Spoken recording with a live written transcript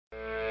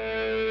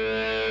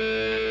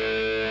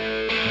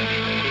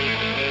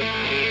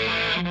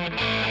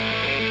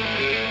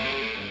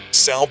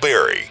Sal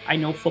Berry. I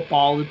know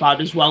football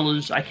about as well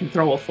as I can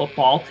throw a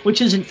football,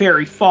 which isn't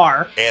very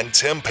far. And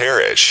Tim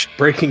Parrish.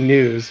 Breaking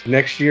news.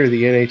 Next year,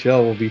 the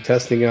NHL will be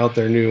testing out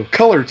their new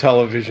color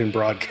television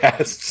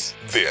broadcasts.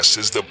 This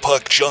is the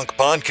Puck Junk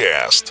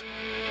Podcast.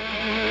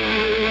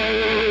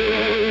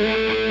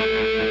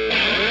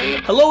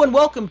 Hello and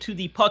welcome to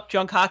the Puck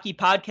Junk Hockey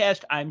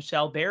Podcast. I'm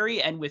Sal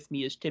Berry, and with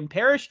me is Tim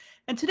Parrish.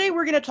 And today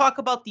we're going to talk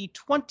about the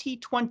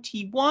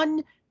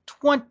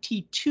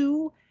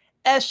 2021-22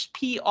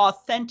 SP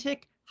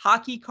Authentic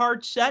hockey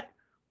card set.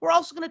 We're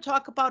also going to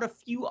talk about a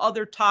few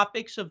other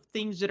topics of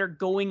things that are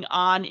going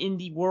on in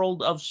the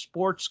world of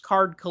sports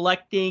card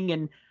collecting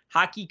and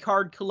hockey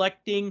card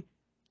collecting.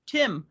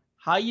 Tim,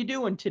 how you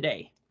doing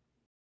today?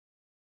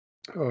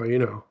 Oh,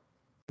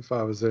 if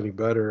I was any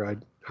better,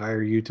 I'd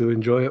hire you to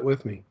enjoy it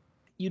with me.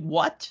 You'd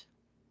what?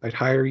 I'd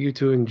hire you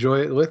to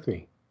enjoy it with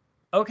me.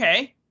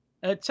 Okay.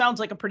 It sounds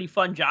like a pretty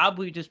fun job.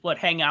 We just,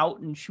 hang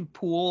out and shoot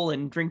pool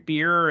and drink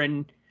beer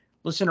and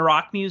listen to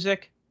rock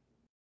music?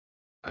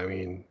 I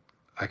mean,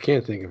 I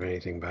can't think of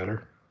anything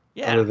better.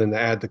 Yeah. Other than to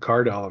add the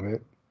card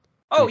element.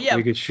 Oh, yeah. Yeah.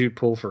 We could shoot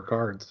pool for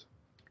cards.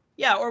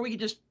 Yeah, or we could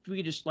just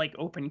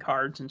open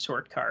cards and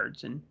sort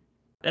cards, and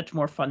that's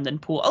more fun than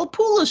pool. Oh,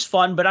 pool is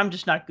fun, but I'm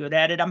just not good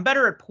at it. I'm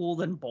better at pool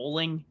than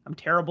bowling. I'm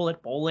terrible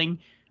at bowling.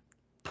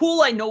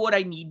 Pool, I know what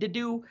I need to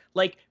do.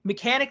 Like,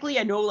 mechanically,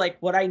 I know,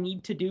 what I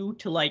need to do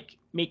to,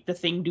 make the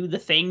thing do the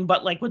thing.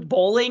 But, with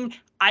bowling,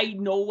 I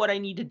know what I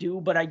need to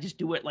do, but I just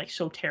do it,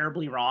 so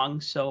terribly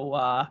wrong.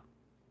 So,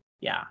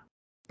 yeah.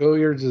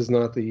 Billiards is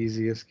not the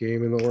easiest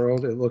game in the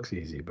world. It looks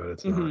easy, but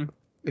it's not.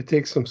 It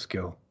takes some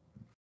skill.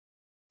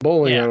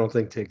 Bowling, I don't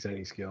think, takes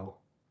any skill.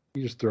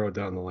 You just throw it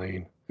down the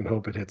lane and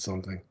hope it hits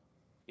something.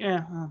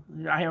 Yeah,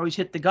 I always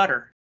hit the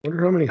gutter. I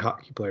wonder how many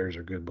hockey players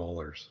are good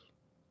bowlers.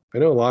 I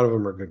know a lot of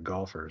them are good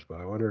golfers,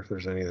 but I wonder if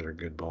there's any that are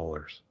good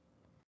bowlers.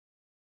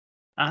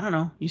 I don't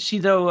know. You see,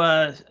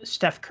 though,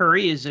 Steph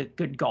Curry is a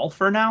good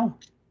golfer now?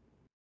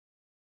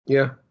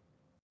 Yeah.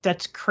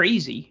 That's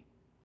crazy.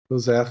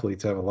 Those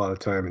athletes have a lot of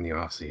time in the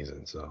off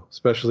season, so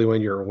especially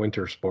when you're a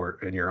winter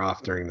sport and you're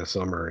off during the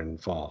summer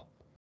and fall.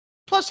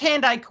 Plus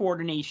hand-eye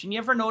coordination. You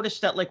ever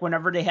notice that,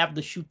 whenever they have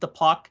to shoot the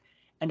puck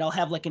and they'll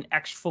have, an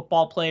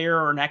ex-football player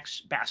or an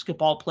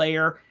ex-basketball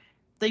player,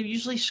 they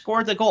usually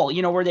score the goal,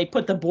 where they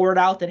put the board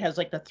out that has,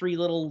 the three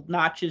little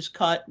notches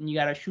cut and you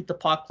got to shoot the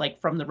puck,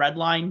 from the red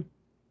line.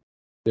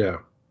 Yeah.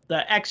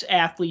 The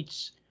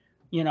ex-athletes,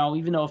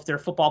 even though if they're a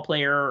football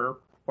player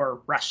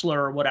or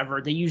wrestler or whatever,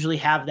 they usually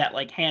have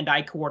that,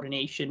 hand-eye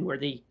coordination where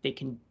they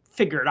can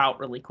figure it out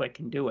really quick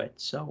and do it,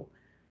 so...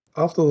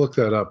 I'll have to look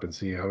that up and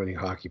see how many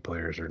hockey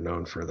players are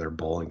known for their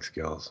bowling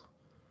skills.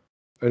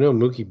 I know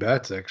Mookie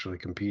Betts actually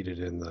competed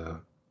in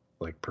the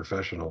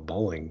professional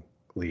bowling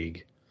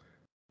league.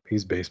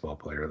 He's a baseball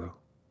player, though.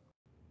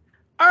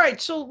 All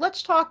right, so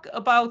let's talk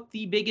about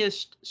the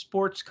biggest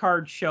sports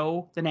card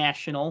show, the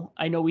National.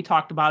 I know we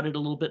talked about it a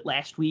little bit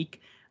last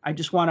week. I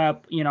just want to,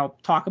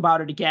 talk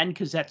about it again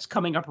because that's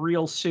coming up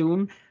real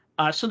soon.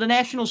 So the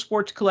National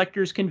Sports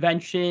Collectors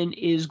Convention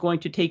is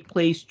going to take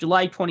place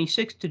July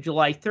 26th to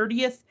July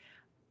 30th.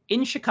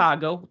 In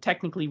Chicago,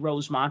 technically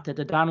Rosemont, at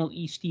the Donald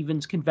E.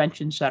 Stevens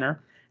Convention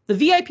Center. The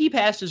VIP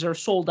passes are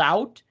sold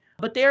out,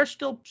 but they are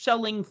still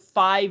selling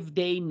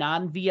 5-day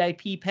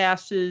non-VIP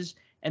passes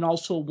and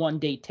also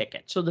 1-day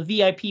tickets. So the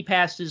VIP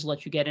passes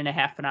let you get in a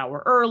half an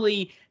hour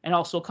early and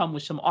also come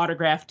with some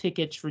autograph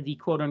tickets for the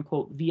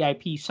quote-unquote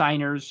VIP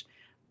signers.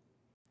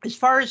 As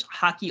far as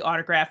hockey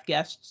autograph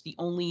guests, the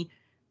only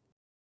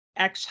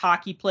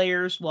ex-hockey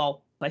players,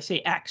 well, I say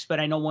ex, but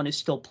I know one is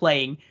still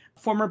playing,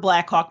 former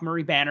Blackhawk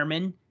Murray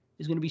Bannerman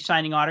is going to be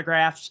signing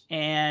autographs,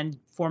 and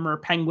former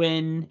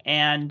Penguin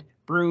and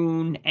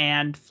Bruin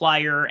and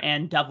Flyer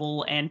and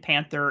Devil and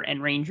Panther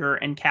and Ranger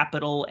and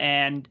Capital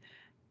and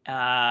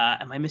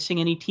am I missing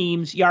any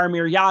teams?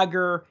 Jaromir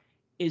Jagr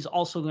is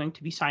also going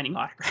to be signing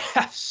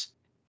autographs.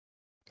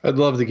 I'd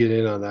love to get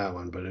in on that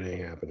one, but it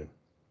ain't happening.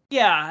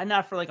 Yeah, and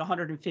not for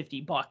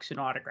 $150 an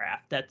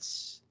autograph. I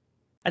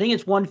think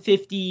it's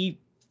 $150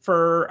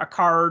 for a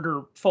card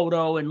or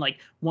photo and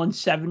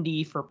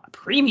 $170 for a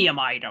premium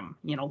item,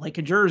 like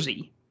a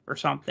jersey or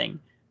something.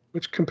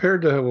 Which,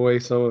 compared to the way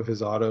some of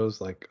his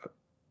autos,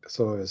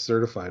 some of his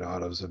certified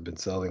autos have been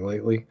selling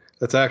lately,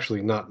 that's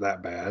actually not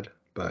that bad.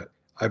 But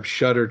I'm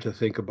shuddered to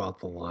think about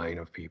the line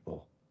of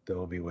people that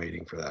will be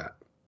waiting for that.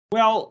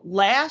 Well,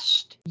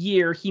 last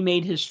year he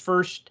made his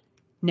first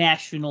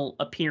national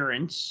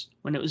appearance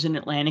when it was in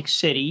Atlantic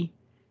City.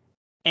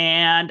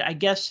 And I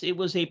guess it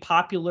was a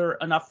popular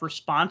enough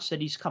response that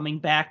he's coming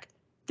back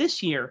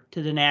this year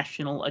to the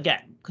National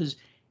again. Because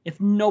if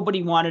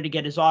nobody wanted to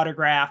get his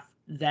autograph,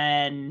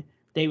 then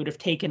they would have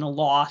taken a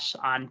loss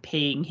on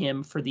paying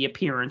him for the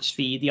appearance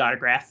fee, the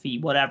autograph fee,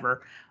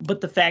 whatever.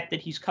 But the fact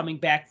that he's coming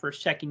back for a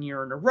second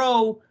year in a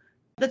row,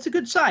 that's a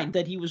good sign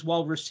that he was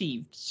well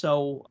received.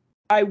 So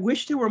I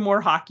wish there were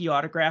more hockey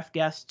autograph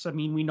guests. I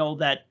mean, we know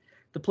that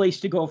the place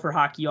to go for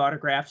hockey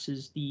autographs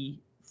is the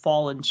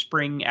Fall and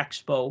Spring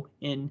Expo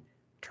in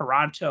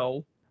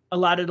Toronto. A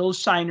lot of those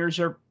signers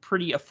are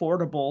pretty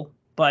affordable,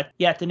 But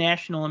yeah, at the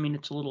National, I mean,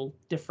 it's a little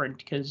different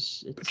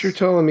because it's... But you're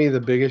telling me the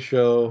biggest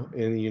show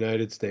in the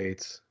United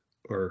States,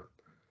 or,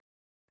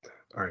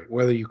 all right,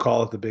 whether you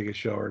call it the biggest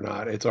show or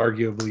not, it's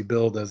arguably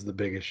billed as the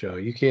biggest show.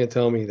 You can't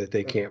tell me that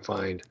they can't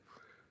find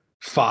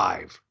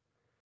 5.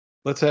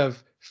 Let's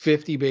have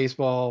 50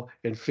 baseball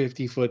and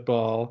 50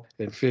 football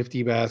and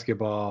 50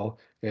 basketball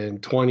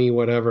and 20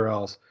 whatever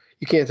else.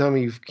 You can't tell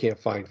me you can't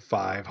find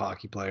 5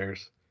 hockey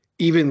players.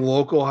 Even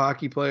local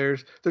hockey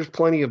players. There's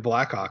plenty of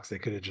Blackhawks they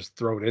could have just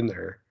thrown in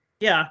there.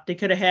 Yeah, they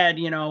could have had,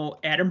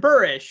 Adam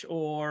Burrish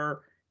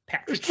or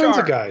Patrick There's tons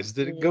Sharp of guys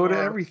that go to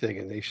everything,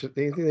 and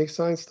they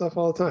sign stuff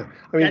all the time.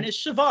 I mean,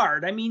 Dennis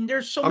Savard. I mean,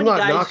 there's so I'm many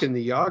guys. I'm not knocking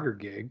the Yager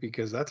gig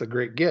because that's a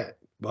great get,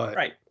 but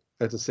right.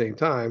 At the same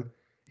time,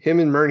 him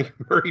and Murray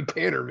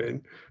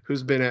Bannerman,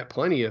 who's been at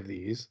plenty of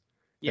these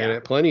and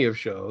at plenty of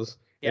shows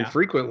and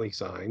frequently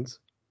signs.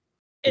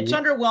 It's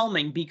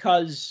underwhelming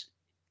because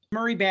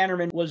Murray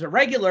Bannerman was a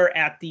regular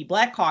at the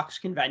Blackhawks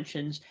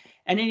conventions,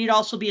 and then he'd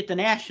also be at the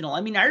National.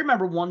 I mean, I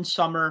remember one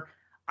summer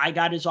I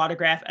got his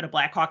autograph at a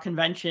Blackhawk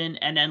convention,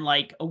 and then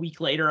like a week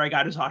later I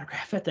got his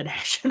autograph at the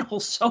National.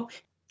 So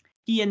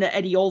he and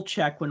Eddie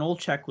Olczyk, when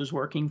Olczyk was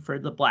working for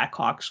the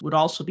Blackhawks, would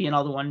also be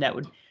another one that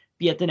would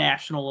be at the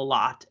National a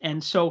lot.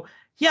 And so,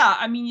 yeah,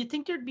 I mean, you'd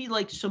think there'd be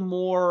like some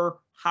more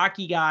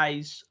hockey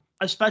guys,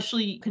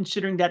 especially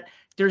considering that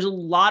there's a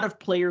lot of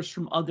players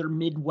from other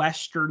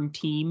Midwestern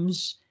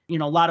teams, a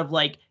lot of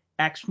like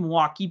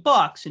ex-Milwaukee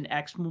Bucks and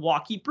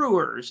ex-Milwaukee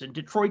Brewers and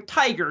Detroit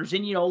Tigers.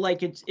 And,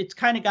 like it's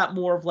kind of got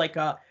more of like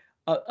a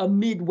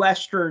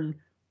Midwestern,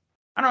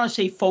 I don't want to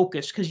say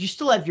focus, because you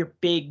still have your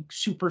big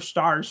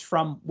superstars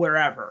from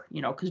wherever,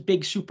 because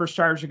big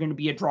superstars are going to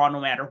be a draw no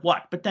matter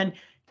what. But then,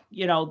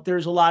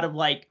 there's a lot of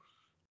like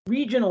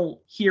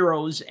regional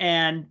heroes,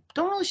 and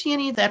don't really see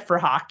any of that for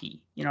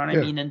hockey. You know what I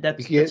mean? And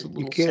that's a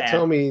little you can't sad.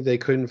 Tell me they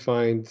couldn't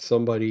find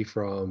somebody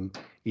from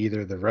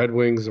either the Red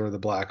Wings or the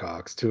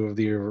Blackhawks, 2 of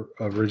the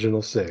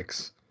original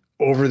 6,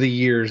 over the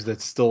years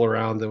that's still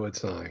around that would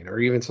sign, or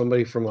even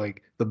somebody from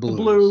like the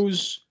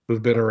Blues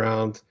who've been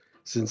around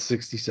since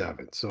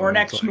 '67. So or an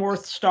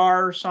ex-North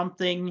Star or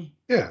something.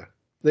 Yeah,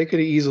 they could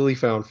have easily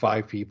found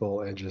 5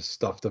 people and just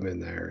stuffed them in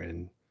there,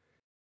 and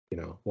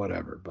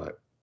whatever. But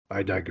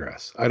I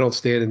digress. I don't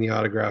stand in the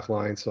autograph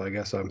line, so I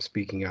guess I'm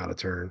speaking out of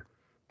turn.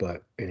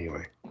 But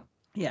anyway,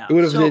 yeah, it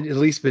would have at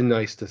least been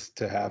nice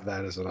to have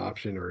that as an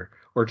option,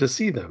 or to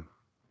see them.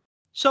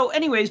 So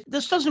anyways,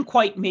 this doesn't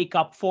quite make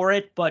up for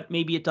it, but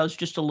maybe it does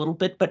just a little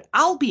bit. But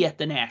I'll be at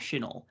the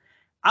National.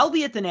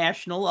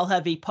 I'll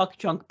have a Puck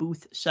Junk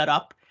booth set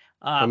up.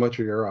 How much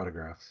are your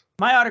autographs?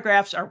 My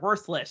autographs are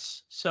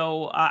worthless,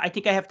 so I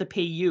think I have to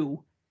pay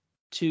you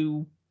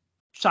to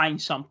sign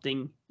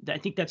something. I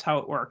think that's how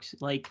it works.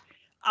 Like,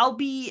 I'll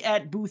be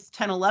at booth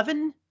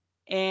 1011,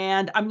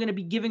 and I'm going to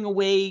be giving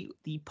away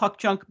the Puck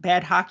Junk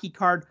Bad Hockey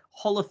Card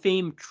Hall of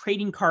Fame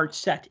trading card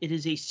set. It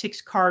is a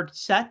 6-card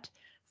set,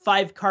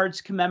 5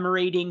 cards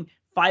commemorating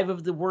 5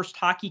 of the worst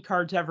hockey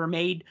cards ever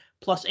made,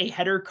 plus a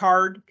header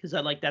card, because I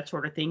like that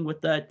sort of thing,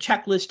 with the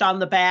checklist on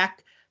the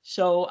back.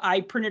 So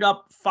I printed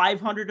up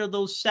 500 of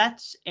those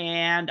sets,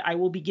 and I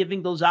will be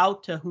giving those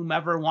out to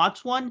whomever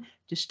wants one.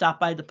 Just stop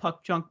by the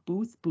Puck Junk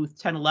booth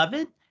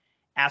 1011,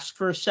 ask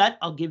for a set.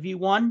 I'll give you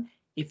one.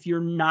 If you're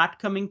not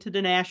coming to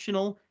the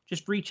National,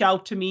 just reach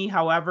out to me.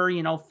 However,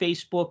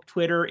 Facebook,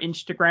 Twitter,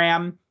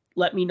 Instagram,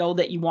 let me know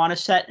that you want a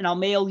set, and I'll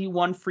mail you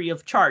one free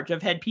of charge.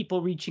 I've had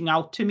people reaching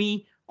out to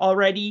me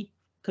already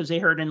because they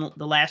heard in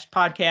the last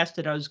podcast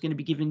that I was going to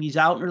be giving these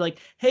out. And they're like,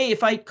 hey,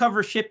 if I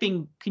cover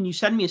shipping, can you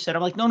send me a set?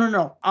 I'm like,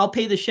 no. I'll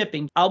pay the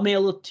shipping. I'll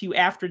mail it to you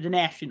after the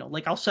National.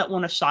 Like, I'll set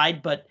one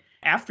aside, but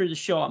after the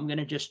show, I'm going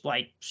to just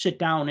like sit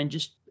down and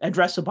just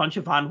address a bunch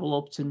of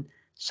envelopes and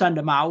send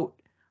them out.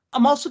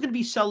 I'm also going to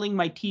be selling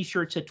my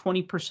t-shirts at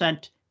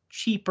 20%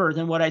 cheaper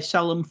than what I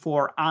sell them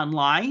for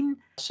online.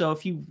 So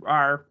if you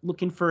are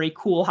looking for a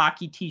cool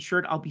hockey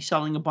t-shirt, I'll be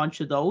selling a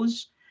bunch of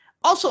those.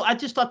 Also, I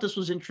just thought this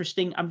was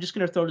interesting. I'm just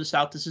going to throw this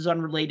out. This is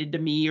unrelated to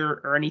me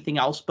or anything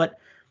else. But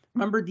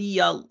remember the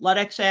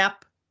Ludex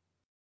app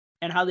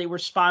and how they were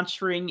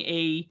sponsoring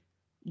a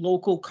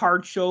local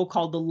card show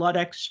called the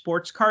Ludex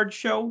Sports Card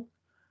Show?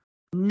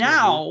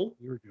 Now...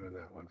 You were doing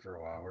that one for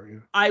a while, weren't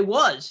you? I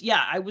was.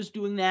 Yeah, I was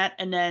doing that.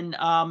 And then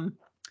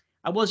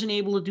I wasn't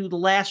able to do the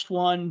last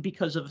one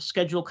because of a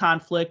schedule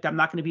conflict. I'm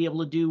not going to be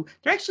able to do...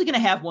 They're actually going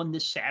to have one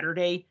this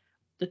Saturday,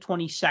 the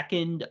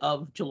 22nd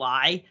of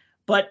July.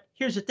 But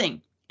here's the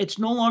thing. It's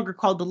no longer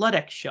called the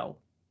Ludex Show.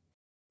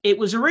 It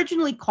was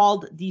originally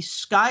called the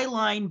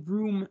Skyline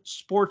Room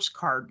Sports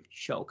Card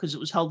Show because it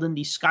was held in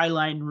the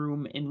Skyline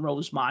Room in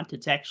Rosemont.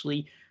 It's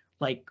actually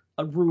like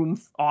a room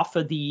off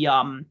of the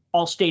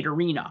Allstate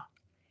Arena.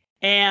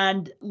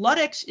 And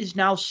Ludex is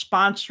now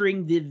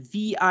sponsoring the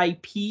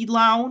VIP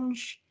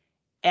lounge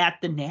at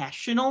the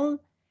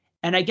National.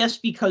 And I guess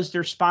because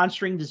they're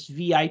sponsoring this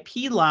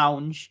VIP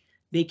lounge,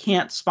 they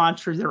can't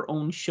sponsor their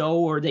own show,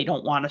 or they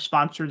don't want to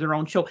sponsor their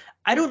own show.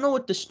 I don't know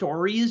what the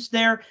story is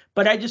there,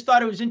 but I just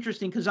thought it was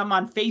interesting because I'm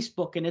on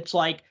Facebook and it's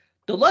like,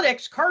 the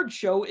Ludex Card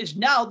Show is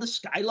now the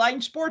Skyline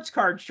Sports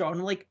Card Show. And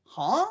I'm like,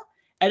 huh?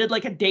 And then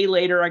like a day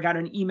later, I got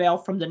an email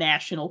from the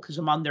National because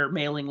I'm on their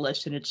mailing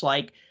list, and it's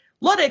like,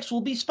 Ludex will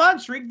be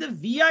sponsoring the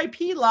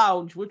VIP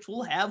lounge, which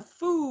will have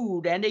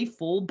food and a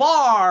full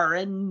bar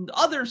and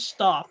other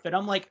stuff. And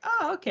I'm like,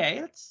 oh, okay,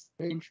 that's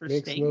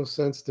interesting. Makes no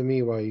sense to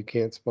me why you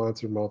can't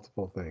sponsor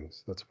multiple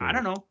things. That's weird. I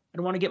don't know. I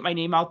don't want to get my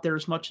name out there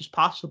as much as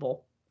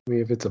possible. I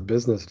mean, if it's a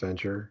business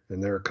venture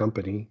and they're a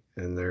company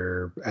and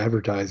they're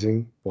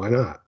advertising, why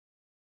not?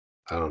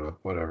 I don't know.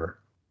 Whatever.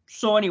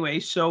 So anyway,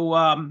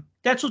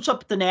 that's what's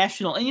up at the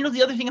National. And,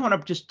 the other thing I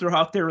want to just throw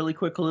out there really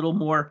quick, a little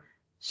more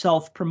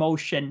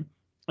self-promotion,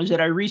 is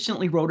that I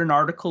recently wrote an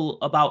article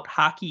about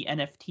hockey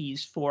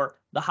NFTs for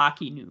the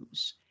Hockey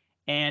News.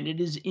 And it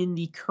is in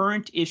the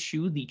current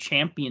issue, the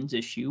Champions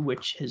issue,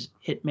 which has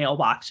hit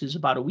mailboxes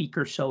about a week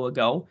or so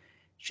ago.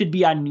 Should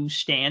be on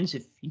newsstands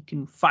if you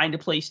can find a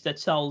place that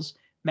sells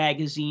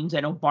magazines.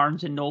 I know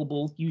Barnes &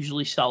 Noble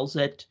usually sells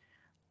it.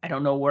 I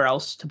don't know where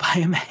else to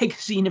buy a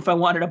magazine if I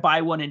wanted to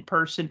buy one in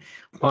person.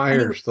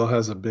 Meijer still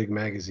has a big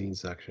magazine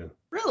section.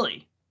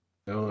 Really?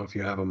 I don't know if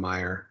you have a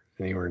Meijer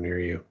anywhere near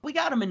you. We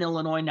got them in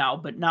Illinois now,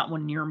 but not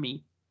one near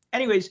me.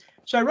 Anyways,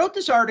 so I wrote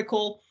this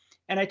article,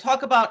 and I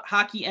talk about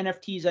hockey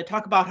NFTs. I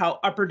talk about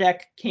how Upper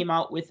Deck came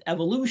out with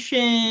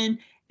Evolution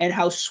and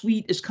how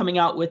Sweet is coming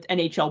out with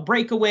NHL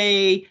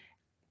Breakaway.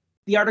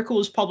 The article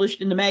was published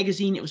in the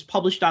magazine. It was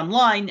published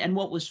online. And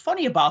what was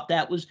funny about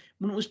that was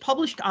when it was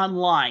published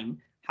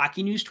online,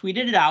 Hockey News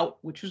tweeted it out,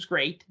 which was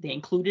great. They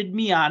included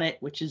me on it,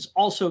 which is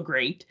also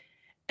great.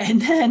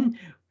 And then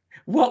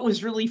what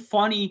was really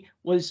funny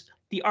was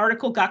the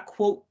article got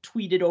quote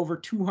tweeted over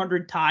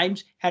 200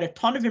 times, had a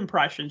ton of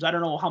impressions. I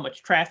don't know how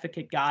much traffic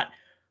it got,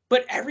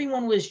 but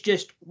everyone was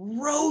just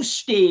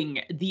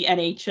roasting the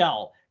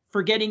NHL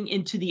for getting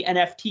into the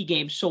NFT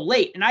game so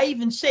late. And I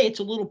even say it's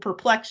a little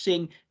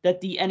perplexing that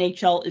the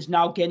NHL is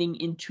now getting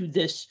into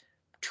this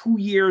 2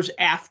 years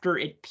after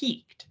it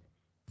peaked.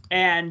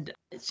 And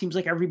it seems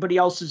like everybody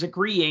else is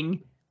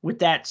agreeing with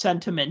that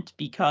sentiment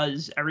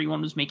because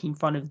everyone was making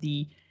fun of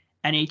the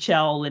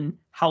NHL and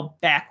how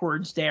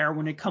backwards they are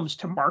when it comes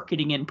to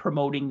marketing and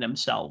promoting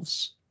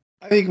themselves.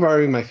 I think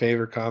probably my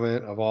favorite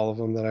comment of all of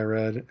them that I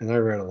read, and I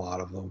read a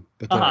lot of them,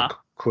 but then I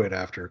quit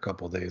after a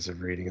couple of days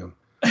of reading them.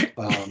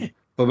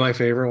 But my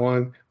favorite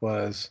one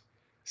was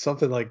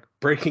something like,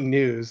 breaking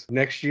news,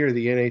 next year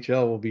the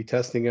NHL will be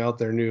testing out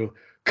their new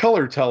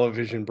color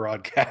television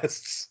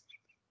broadcasts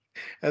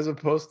as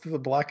opposed to the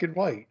black and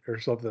white or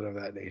something of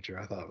that nature.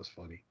 I thought it was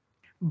funny.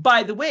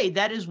 By the way,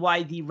 that is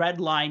why the red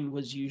line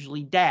was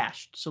usually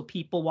dashed. So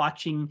people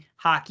watching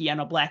hockey on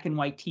a black and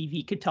white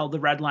TV could tell the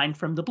red line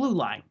from the blue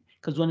line.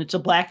 Because when it's a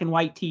black and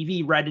white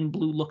TV, red and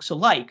blue looks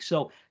alike.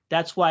 So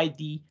that's why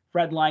the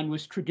red line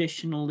was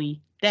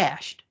traditionally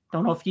dashed.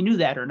 Don't know if you knew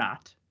that or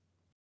not.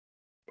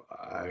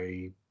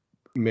 I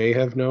may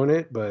have known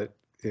it, but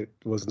it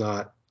was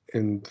not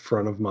in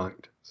front of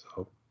mind.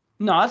 So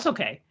no, that's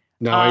okay.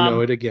 Now I know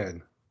it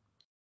again.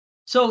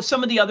 So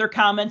some of the other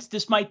comments,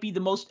 this might be the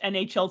most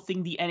NHL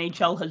thing the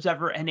NHL has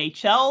ever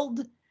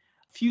NHL'd.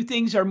 Few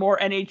things are more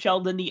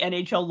NHL than the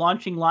NHL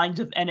launching lines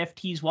of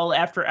NFTs well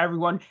after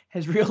everyone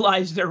has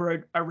realized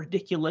they're a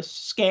ridiculous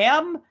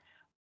scam.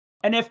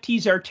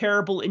 NFTs are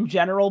terrible in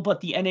general,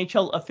 but the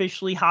NHL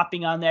officially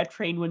hopping on that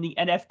train when the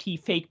NFT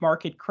fake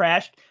market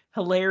crashed.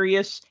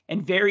 Hilarious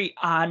and very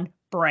on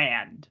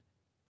brand.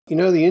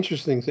 The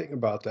interesting thing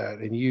about that,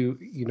 and you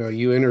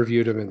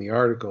interviewed him in the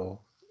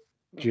article,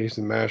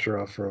 Jason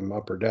Masheroff from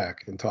Upper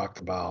Deck, and talked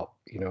about,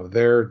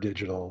 their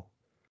digital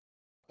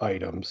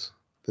items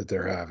that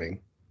they're having.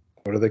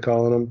 What are they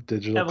calling them?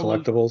 Digital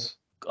collectibles?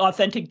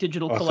 Authentic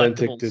digital collectibles.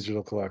 Authentic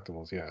digital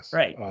collectibles, yes.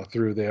 Right.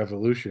 Through the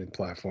Evolution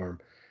platform.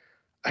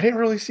 I didn't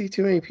really see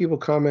too many people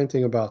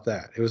commenting about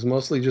that. It was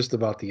mostly just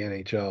about the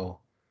NHL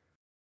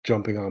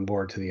jumping on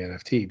board to the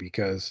NFT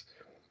because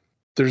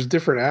there's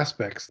different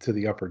aspects to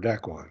the Upper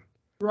Deck one.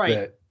 Right.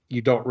 That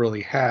you don't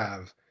really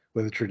have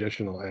with a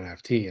traditional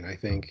NFT. And I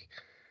think,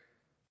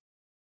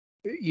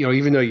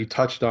 even though you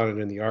touched on it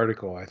in the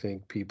article, I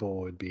think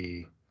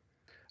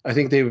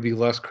they would be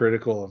less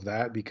critical of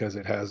that because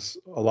it has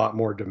a lot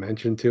more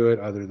dimension to it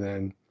other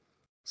than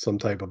some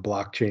type of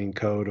blockchain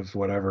code of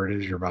whatever it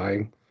is you're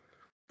buying.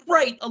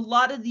 Right. A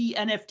lot of the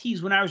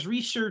NFTs, when I was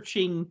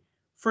researching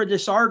for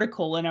this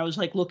article and I was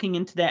like looking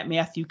into that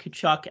Matthew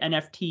Tkachuk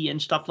NFT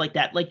and stuff like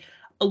that, like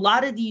a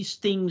lot of these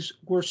things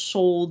were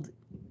sold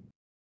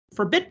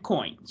for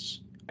Bitcoins.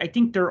 I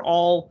think they're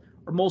all,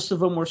 or most of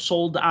them were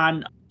sold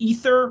on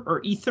Ether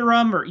or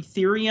Ethereum or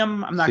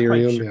Ethereum. I'm not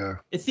quite sure. Yeah.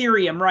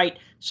 Ethereum, right.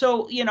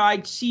 So,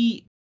 I'd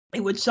see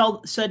it would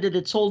said that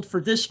it sold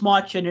for this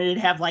much and it'd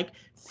have like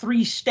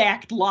 3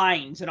 stacked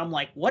lines. And I'm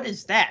like, what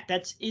is that?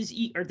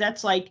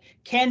 That's like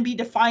can be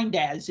defined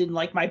as in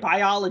like my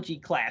biology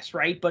class,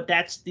 right? But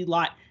that's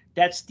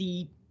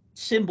the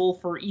symbol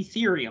for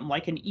Ethereum,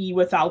 like an E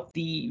without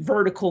the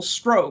vertical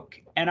stroke.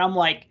 And I'm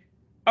like,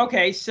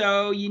 okay,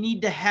 so you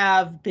need to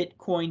have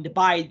Bitcoin to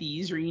buy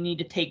these, or you need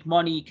to take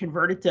money,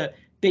 convert it to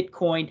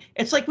Bitcoin.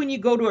 It's like when you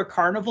go to a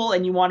carnival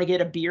and you want to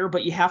get a beer,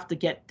 but you have to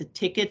get the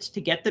tickets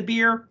to get the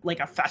beer, like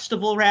a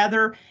festival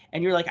rather.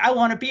 And you're like, I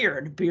want a beer.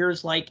 And beer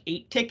is like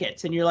 8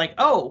 tickets. And you're like,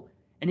 oh.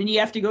 And then you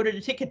have to go to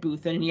the ticket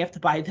booth and you have to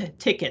buy the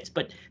tickets,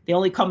 but they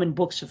only come in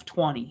books of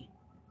 20.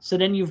 So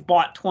then you've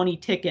bought 20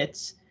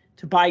 tickets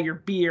to buy your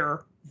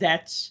beer.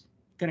 That's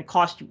going to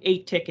cost you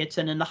 8 tickets.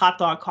 And then the hot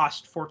dog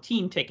costs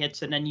 14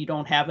 tickets. And then you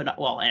don't have it.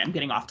 Well, I'm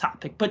getting off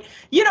topic, but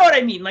you know what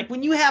I mean? Like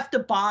when you have to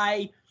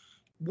buy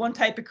one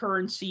type of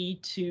currency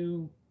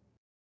to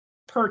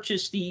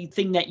purchase the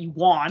thing that you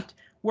want,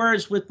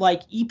 whereas with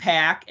like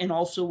EPAC and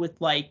also with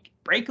like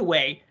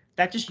Breakaway,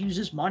 that just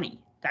uses money.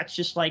 That's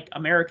just like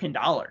American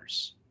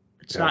dollars.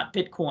 It's not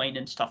Bitcoin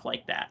and stuff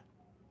like that.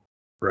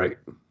 Right.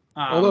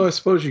 Although I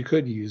suppose you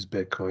could use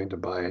Bitcoin to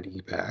buy an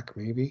EPAC,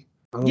 maybe.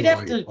 I don't You'd know have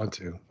why to you'd want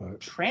to, but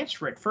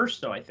transfer it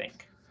first, though, I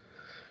think.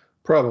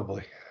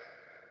 Probably.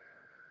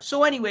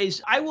 So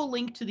anyways, I will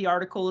link to the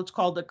article. It's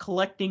called The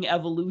Collecting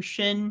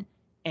Evolution,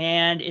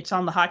 and it's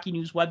on the Hockey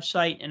News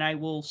website, and I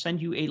will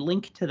send you a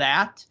link to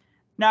that.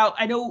 Now,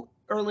 I know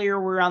earlier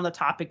we were on the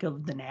topic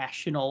of the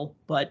National,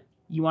 but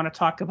you want to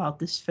talk about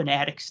this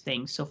Fanatics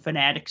thing. So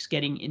Fanatics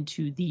getting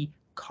into the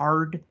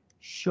card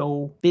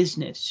show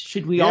business.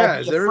 Should we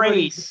all be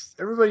afraid?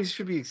 Everybody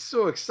should be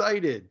so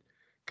excited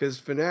because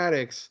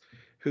Fanatics,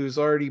 who's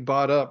already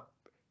bought up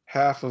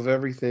half of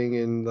everything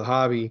in the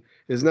hobby,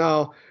 is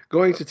now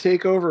going to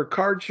take over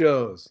card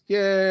shows.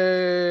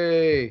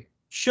 Yay!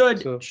 Should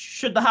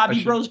the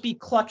hobby bros be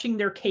clutching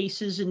their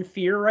cases in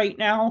fear right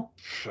now?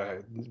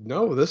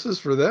 No, this is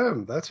for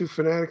them. That's who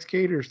Fanatics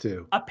caters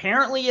to.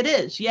 Apparently it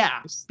is,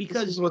 yeah. This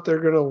is what they're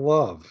going to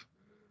love.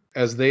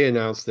 As they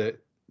announced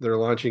it, they're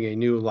launching a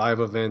new live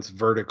events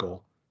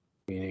vertical,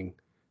 meaning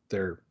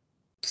they're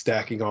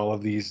stacking all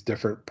of these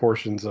different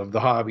portions of the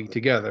hobby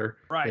together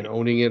and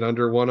owning it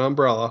under one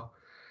umbrella.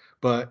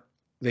 But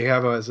they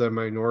have as a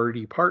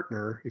minority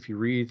partner, if you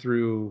read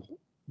through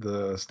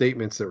the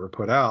statements that were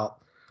put out,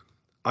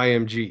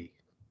 IMG.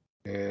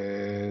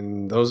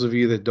 And those of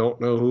you that don't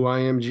know who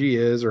IMG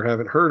is or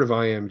haven't heard of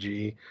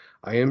IMG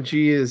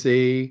is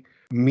a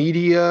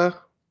media,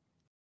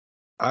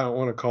 I don't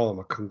want to call them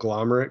a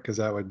conglomerate because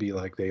that would be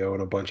like they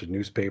own a bunch of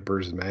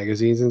newspapers and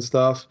magazines and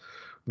stuff,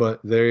 but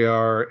they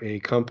are a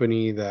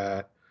company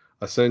that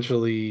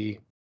essentially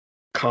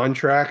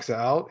contracts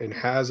out and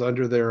has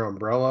under their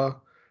umbrella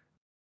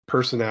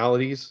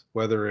personalities,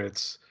 whether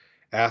it's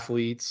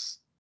athletes,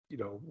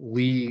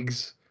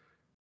 leagues,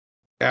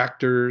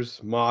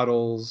 actors,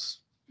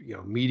 models,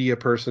 media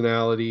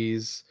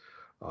personalities,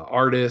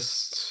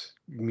 artists,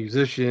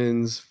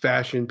 musicians,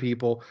 fashion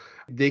people.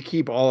 They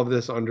keep all of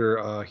this under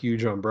a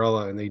huge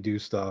umbrella and they do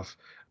stuff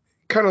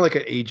kind of like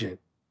an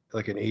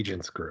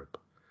agent's group.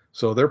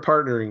 So they're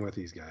partnering with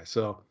these guys.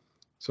 So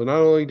not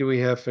only do we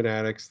have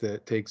Fanatics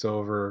that takes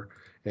over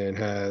and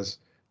has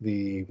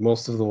the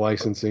most of the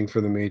licensing for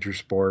the major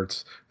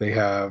sports, they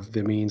have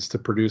the means to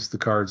produce the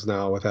cards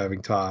now with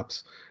having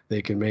Topps.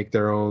 They can make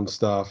their own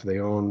stuff. They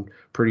own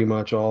pretty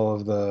much all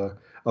of the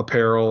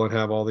apparel and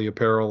have all the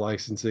apparel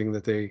licensing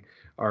that they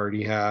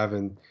already have.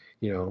 And,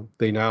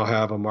 they now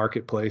have a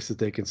marketplace that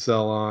they can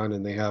sell on,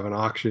 and they have an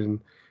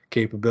auction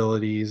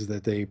capabilities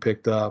that they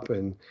picked up.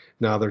 And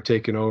now they're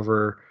taking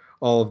over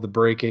all of the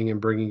breaking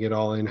and bringing it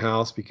all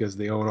in-house because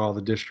they own all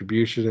the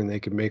distribution and they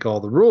can make all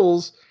the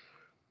rules.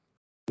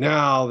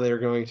 Now they're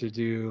going to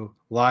do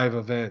live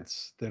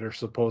events that are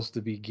supposed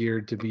to be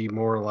geared to be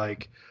more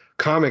like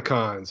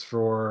Comic-Cons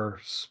for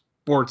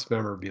sports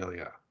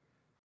memorabilia.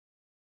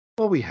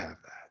 Well, we have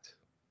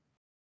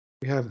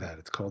that.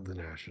 It's called the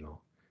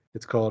National.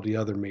 It's called the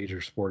other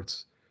major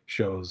sports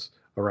shows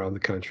around the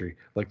country,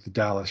 like the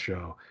Dallas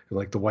show, and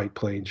like the White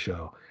Plains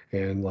show,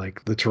 and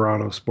like the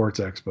Toronto Sports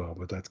Expo,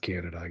 but that's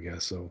Canada, I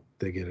guess, so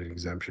they get an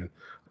exemption.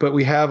 But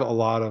we have a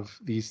lot of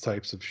these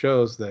types of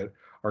shows that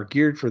are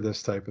geared for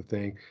this type of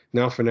thing.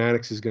 Now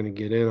Fanatics is going to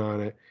get in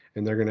on it,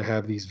 and they're going to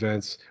have these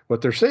events.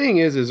 What they're saying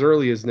is as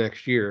early as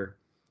next year,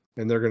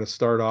 and they're going to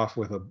start off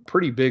with a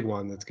pretty big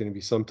one that's going to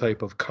be some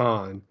type of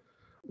con.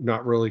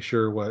 Not really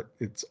sure what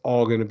it's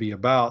all going to be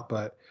about,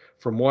 but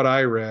from what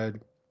I read,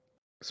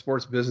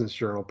 Sports Business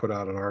Journal put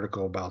out an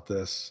article about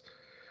this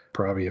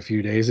probably a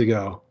few days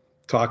ago,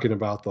 talking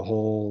about the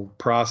whole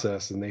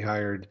process, and they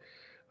hired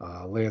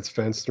Lance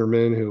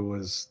Fensterman, who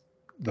was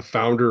the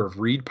founder of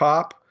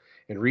ReedPop,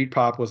 and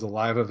ReedPop was a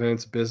live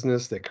events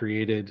business that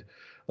created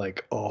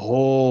like a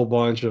whole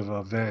bunch of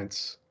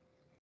events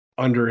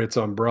under its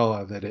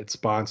umbrella that it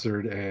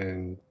sponsored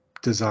and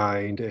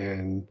designed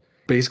and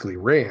basically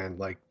ran,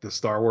 like the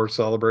Star Wars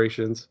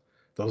celebrations.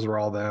 Those were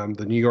all them.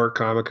 The New York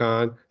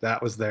Comic-Con,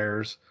 that was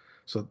theirs.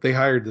 So they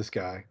hired this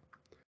guy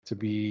to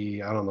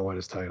be, I don't know what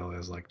his title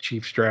is, like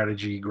Chief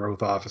Strategy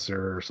Growth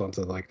Officer or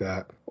something like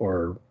that.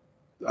 Or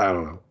I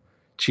don't know,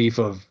 Chief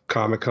of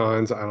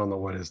Comic-Cons. I don't know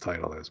what his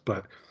title is.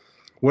 But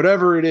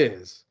whatever it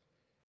is,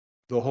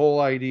 the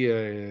whole idea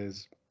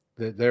is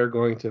that they're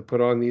going to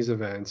put on these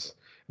events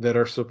that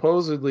are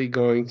supposedly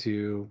going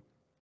to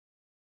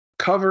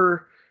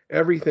cover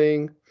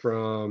everything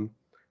from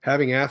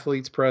having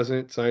athletes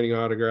present, signing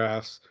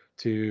autographs,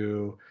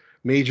 to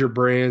major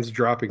brands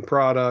dropping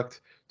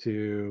product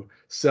to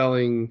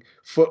selling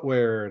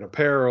footwear and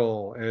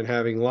apparel and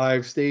having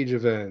live stage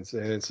events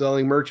and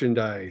selling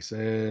merchandise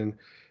and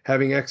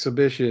having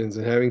exhibitions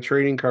and having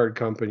trading card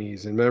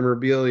companies and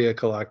memorabilia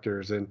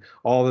collectors and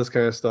all this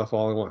kind of stuff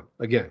all in one.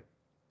 Again,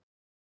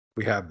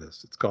 we have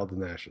this. It's called the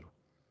National.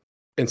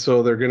 And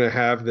so they're going to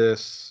have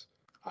this,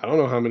 I don't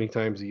know how many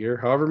times a year,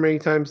 however many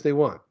times they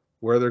want.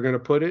 Where they're going to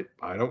put it,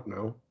 I don't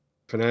know.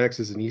 Fanatics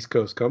is an East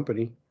Coast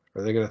company.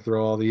 Are they going to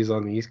throw all these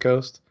on the East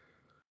Coast?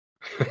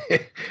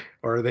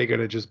 Or are they going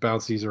to just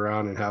bounce these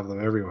around and have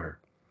them everywhere?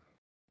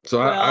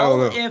 So I don't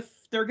know.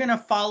 If they're going to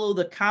follow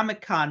the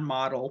Comic-Con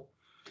model,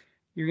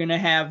 you're going to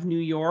have New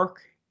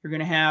York, you're going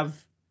to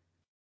have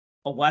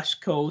a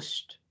West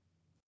Coast,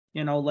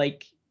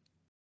 like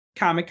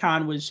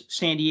Comic-Con was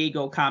San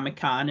Diego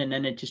Comic-Con, and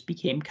then it just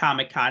became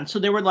Comic-Con. So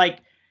they were like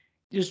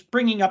just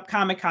bringing up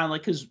Comic-Con,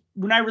 like, because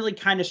when I really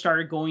kind of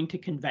started going to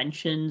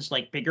conventions,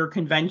 like bigger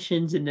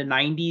conventions in the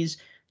 90s,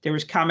 there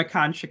was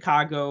Comic-Con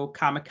Chicago,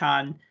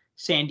 Comic-Con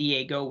San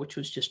Diego, which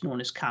was just known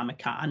as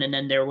Comic-Con. And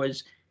then there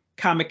was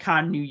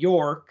Comic-Con New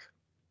York,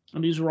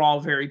 and these were all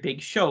very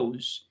big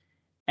shows.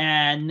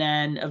 And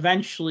then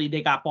eventually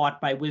they got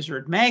bought by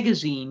Wizard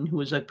Magazine, who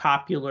was a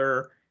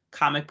popular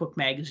comic book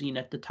magazine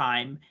at the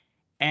time.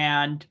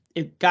 And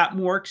it got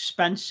more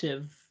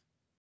expensive.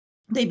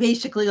 They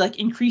basically like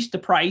increased the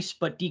price,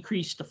 but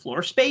decreased the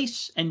floor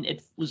space. And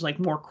it was like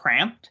more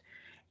cramped.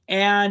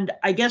 And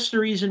I guess the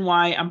reason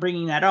why I'm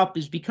bringing that up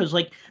is because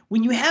like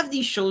when you have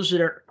these shows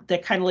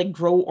that kind of like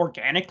grow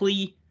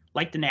organically,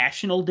 like the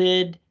National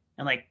did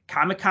and like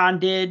Comic-Con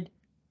did,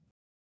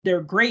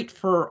 they're great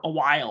for a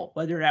while,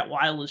 whether that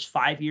while is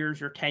 5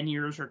 years or 10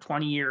 years or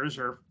 20 years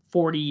or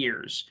 40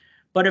 years.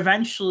 But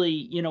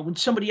eventually, when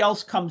somebody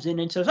else comes in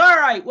and says, all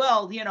right,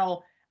 well,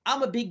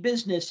 I'm a big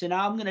business and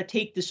I'm going to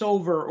take this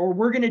over, or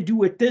we're going to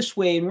do it this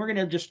way and we're going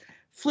to just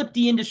flip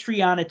the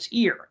industry on its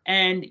ear.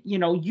 And,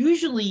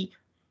 usually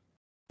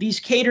these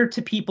cater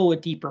to people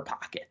with deeper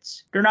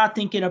pockets. They're not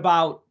thinking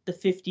about the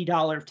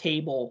 $50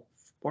 table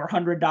or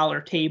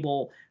 $100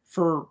 table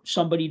for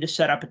somebody to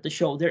set up at the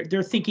show.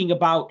 They're thinking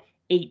about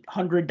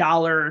 $800,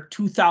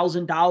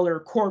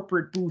 $2,000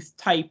 corporate booth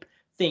type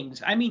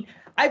things. I mean,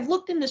 I've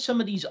looked into some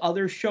of these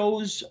other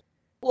shows.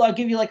 Well, I'll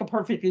give you like a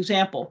perfect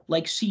example,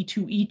 like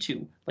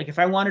C2E2. Like if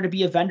I wanted to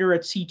be a vendor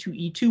at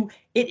C2E2,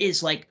 it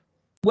is like,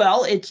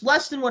 well, it's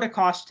less than what it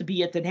costs to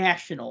be at the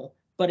National,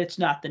 but it's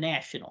not the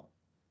National.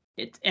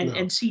 And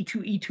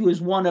C2E2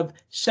 is one of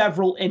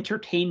several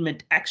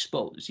entertainment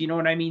expos. You know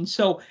what I mean?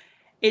 So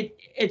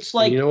it's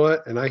like, you know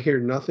what? And I hear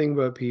nothing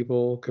but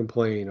people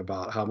complain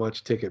about how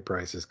much ticket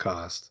prices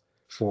cost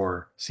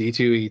for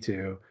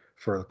C2E2,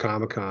 for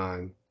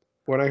Comic-Con.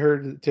 When I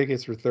heard the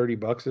tickets were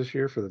 $30 this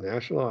year for the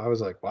National, I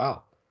was like,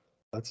 wow,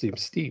 that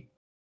seems steep.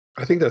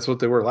 I think that's what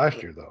they were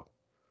last year, though.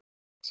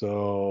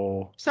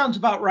 So sounds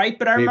about right.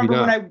 But I remember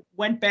when I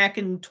went back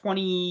in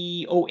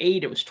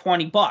 2008, it was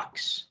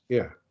 $20.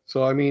 Yeah.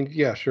 So, I mean,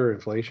 yeah, sure,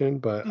 inflation,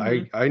 but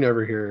I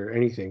never hear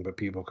anything but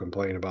people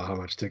complain about how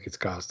much tickets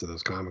cost to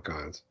those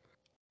Comic-Cons.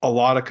 A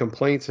lot of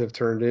complaints have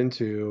turned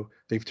into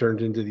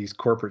these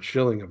corporate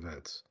shilling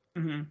events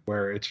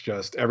where it's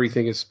just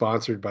everything is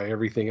sponsored by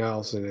everything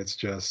else, and it's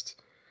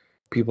just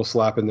people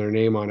slapping their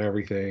name on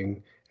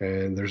everything,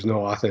 and there's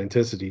no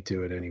authenticity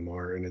to it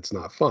anymore, and it's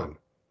not fun.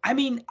 I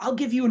mean, I'll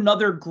give you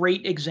another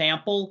great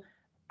example.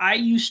 I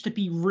used to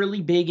be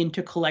really big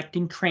into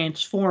collecting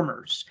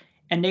Transformers.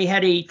 And they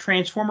had a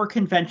Transformer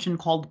convention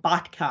called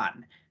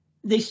BotCon.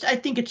 I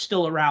think it's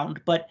still around,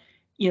 but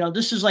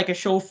this is like a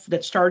show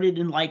that started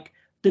in like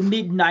the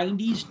mid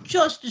 90s,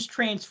 just as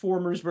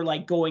Transformers were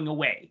like going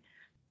away.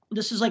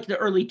 This is like the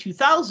early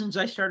 2000s.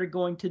 I started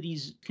going to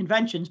these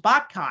conventions,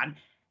 BotCon,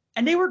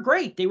 and they were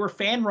great. They were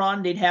fan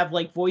run. They'd have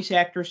like voice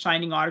actors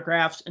signing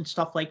autographs and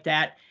stuff like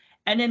that.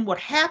 And then what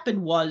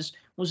happened was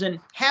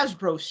then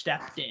Hasbro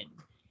stepped in,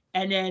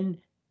 and then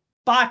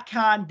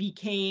BotCon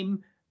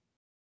became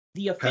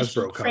the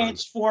official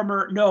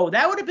Transformer. No,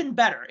 that would have been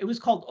better. It was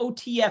called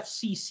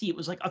OTFCC. It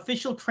was like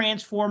Official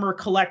Transformer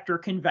Collector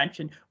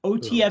Convention.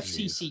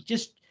 OTFCC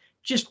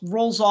just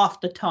rolls off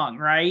the tongue,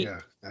 right?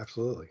 Yeah,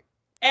 absolutely.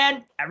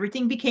 And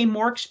everything became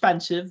more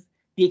expensive.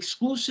 The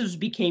exclusives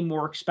became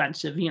more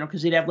expensive,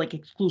 because they'd have like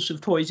exclusive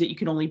toys that you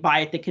can only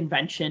buy at the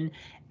convention.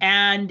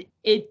 And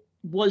it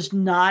was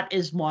not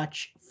as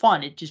much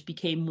fun. It just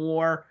became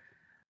more.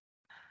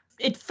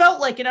 It felt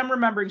like, and I'm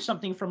remembering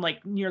something from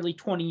like nearly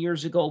 20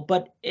 years ago,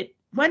 but it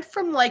went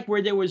from like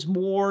where there was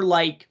more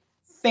like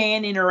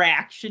fan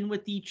interaction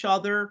with each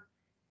other.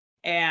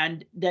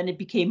 And then it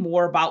became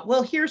more about,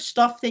 well, here's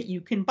stuff that you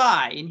can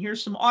buy and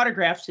here's some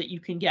autographs that you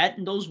can get.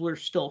 And those were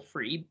still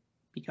free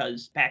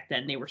because back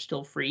then they were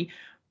still free.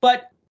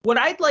 But what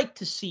I'd like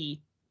to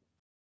see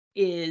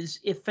is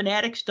if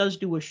Fanatics does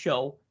do a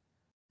show,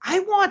 I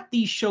want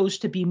these shows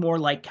to be more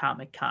like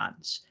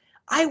Comic-Cons.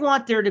 I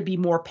want there to be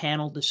more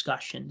panel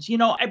discussions.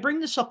 I bring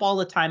this up all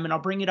the time and I'll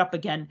bring it up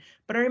again,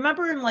 but I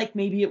remember in like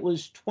maybe it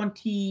was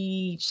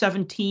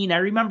 2017, I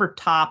remember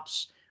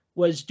Topps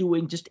was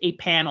doing just a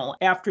panel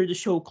after the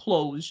show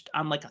closed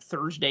on like a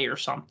Thursday or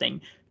something,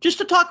 just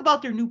to talk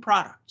about their new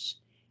products.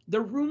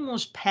 The room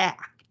was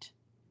packed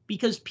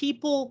because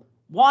people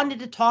wanted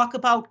to talk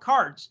about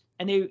cards,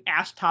 and they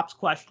asked Topps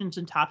questions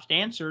and Topps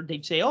answered.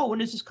 They'd say, "Oh,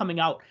 when is this coming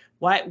out?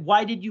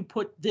 Why did you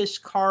put this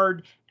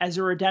card as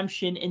a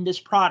redemption in this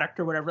product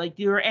or whatever?" Like,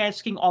 they were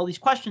asking all these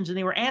questions and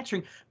they were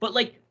answering, but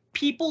like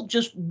people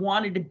just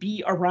wanted to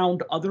be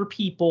around other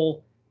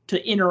people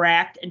to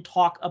interact and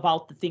talk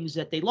about the things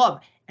that they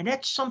love. And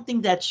that's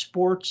something that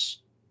sports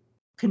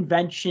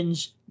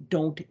conventions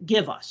don't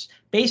give us.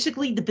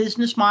 Basically, the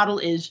business model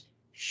is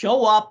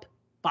show up,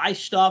 buy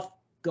stuff,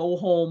 go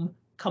home,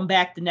 come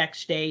back the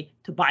next day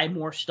to buy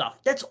more stuff.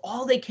 That's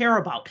all they care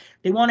about.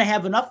 They want to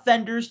have enough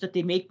vendors that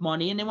they make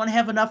money, and they want to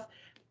have enough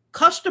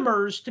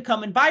customers to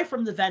come and buy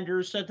from the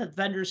vendors so that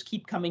vendors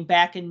keep coming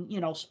back and,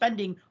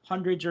 spending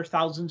hundreds or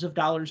thousands of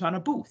dollars on a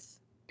booth.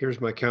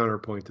 Here's my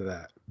counterpoint to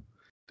that.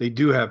 They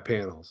do have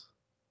panels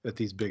at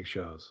these big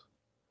shows.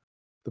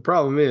 The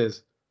problem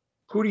is,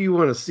 who do you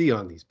want to see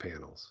on these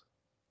panels?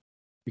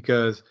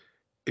 Because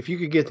if you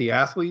could get the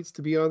athletes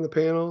to be on the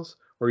panels,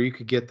 or you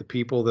could get the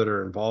people that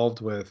are involved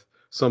with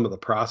some of the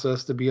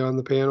process to be on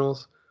the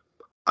panels,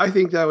 I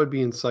think that would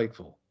be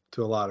insightful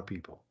to a lot of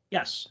people.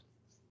 Yes.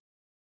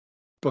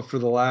 But for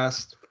the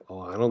last,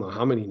 I don't know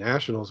how many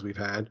nationals we've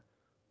had,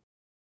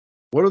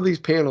 what are these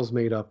panels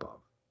made up of?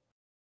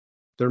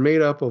 They're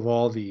made up of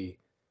all the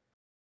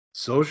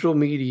social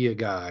media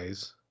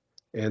guys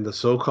and the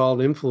so-called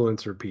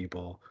influencer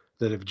people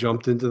that have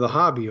jumped into the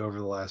hobby over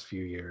the last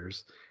few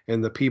years,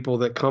 and the people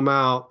that come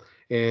out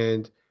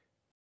and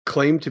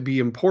claim to be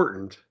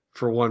important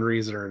for one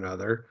reason or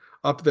another,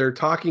 up there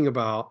talking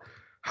about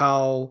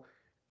how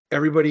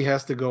everybody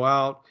has to go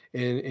out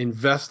and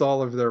invest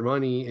all of their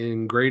money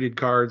in graded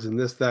cards and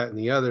this, that, and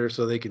the other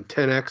so they can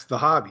 10x the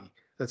hobby.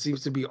 That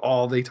seems to be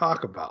all they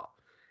talk about.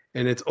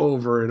 And it's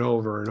over and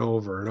over and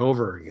over and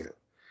over again.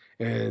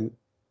 And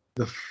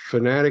the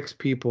Fanatics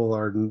people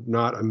are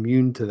not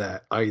immune to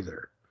that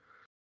either.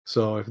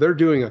 So if they're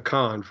doing a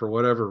con for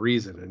whatever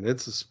reason, and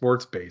it's a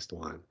sports-based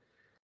one,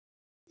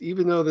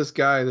 even though this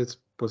guy that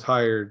was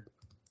hired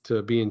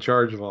to be in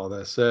charge of all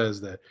this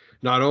says that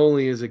not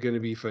only is it going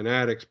to be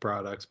Fanatics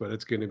products, but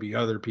it's going to be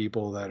other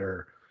people that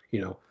are,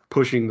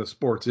 pushing the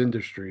sports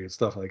industry and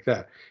stuff like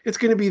that. It's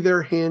going to be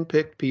their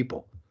hand-picked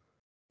people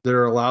that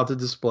are allowed to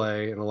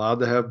display and allowed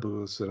to have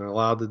booths and are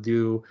allowed to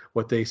do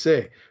what they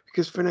say,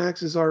 because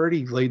Fanatics has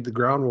already laid the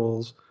ground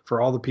rules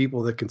for all the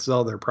people that can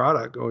sell their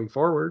product going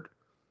forward.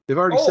 They've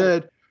already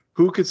said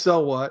who could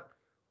sell what,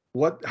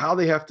 how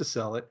they have to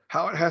sell it,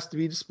 how it has to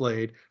be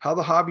displayed, how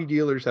the hobby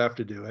dealers have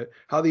to do it,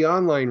 how the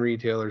online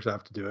retailers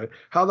have to do it,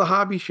 how the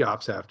hobby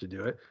shops have to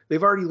do it.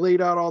 They've already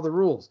laid out all the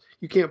rules.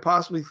 You can't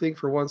possibly think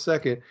for 1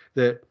 second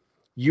that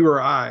you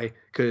or I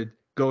could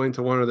go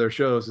into one of their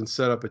shows and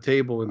set up a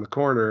table in the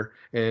corner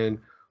and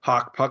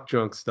hawk puck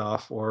junk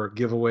stuff or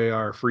give away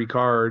our free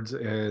cards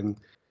and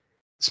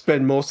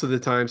spend most of the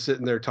time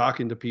sitting there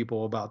talking to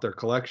people about their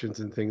collections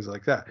and things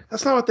like that.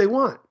 That's not what they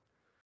want.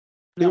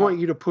 They want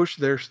you to push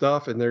their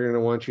stuff, and they're going to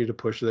want you to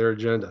push their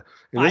agenda.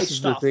 And this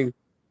is the thing.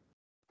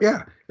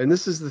 Yeah, and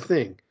this is the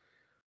thing.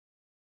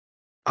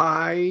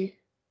 I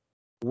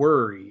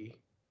worry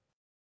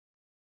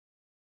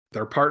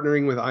they're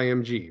partnering with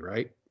IMG,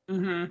 right?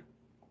 Mm-hmm.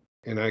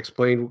 And I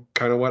explained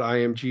kind of what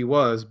IMG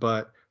was,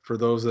 but for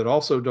those that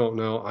also don't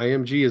know,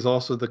 IMG is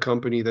also the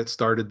company that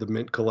started the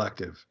Mint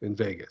Collective in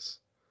Vegas.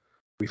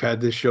 We've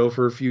had this show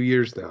for a few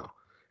years now.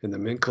 And the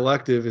Mint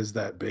Collective is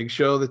that big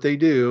show that they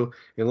do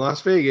in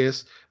Las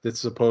Vegas that's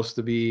supposed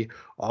to be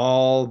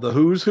all the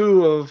who's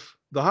who of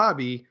the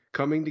hobby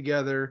coming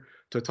together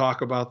to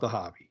talk about the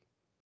hobby.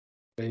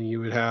 And you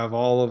would have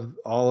all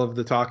of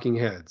the talking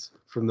heads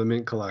from the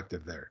Mint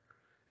Collective there.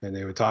 And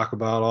they would talk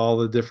about all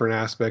the different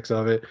aspects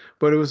of it,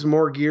 but it was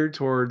more geared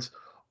towards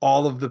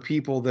all of the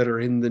people that are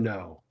in the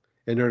know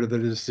and are the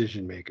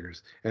decision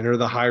makers and are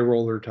the high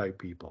roller type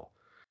people.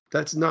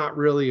 That's not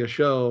really a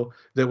show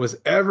that was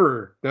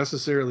ever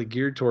necessarily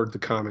geared toward the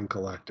common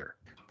collector.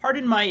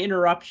 Pardon my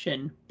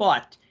interruption,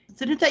 but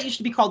didn't that used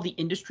to be called the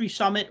Industry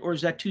Summit, or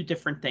is that two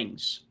different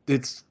things?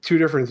 It's two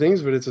different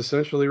things, but it's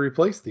essentially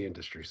replaced the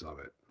Industry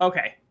Summit.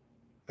 Okay.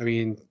 I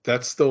mean,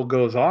 that still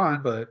goes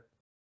on, but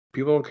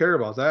people don't care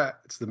about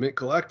that. It's the Mint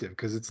Collective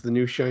because it's the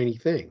new shiny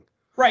thing.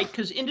 Right,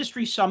 because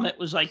Industry Summit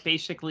was like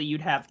basically you'd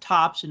have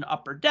Topps and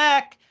Upper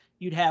Deck,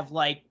 you'd have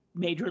like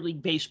Major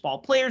League Baseball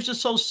Players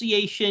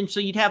Association. So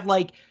you'd have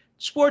like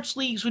sports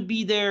leagues would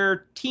be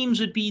there, teams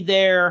would be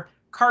there,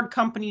 card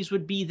companies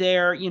would be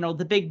there,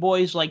 the big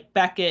boys like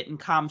Beckett and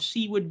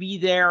ComC would be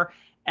there.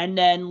 And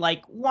then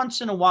like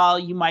once in a while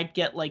you might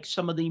get like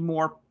some of the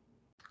more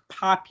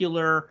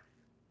popular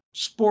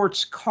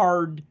sports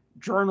card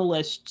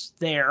journalists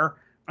there.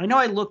 I know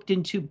I looked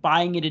into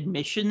buying an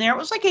admission there. It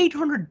was like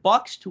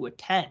 $800 to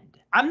attend.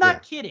 I'm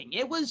not kidding.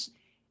 It was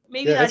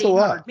maybe not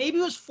 800. Maybe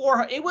it was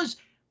 400. It was,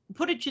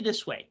 put it to you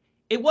this way.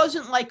 It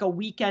wasn't like a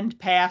weekend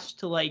pass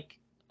to like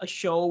a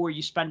show where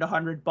you spend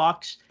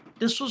 $100.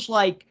 This was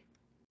like,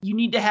 you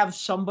need to have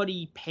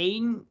somebody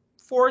paying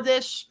for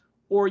this,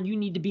 or you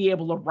need to be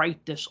able to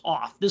write this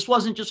off. This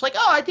wasn't just like,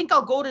 oh, I think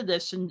I'll go to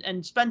this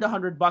and spend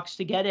 $100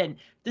 to get in.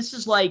 This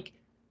is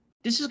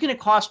going to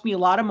cost me a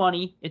lot of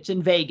money. It's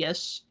in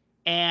Vegas,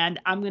 and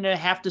I'm going to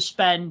have to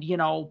spend,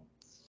 $400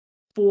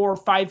 or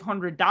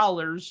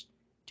 $500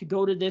 to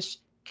go to this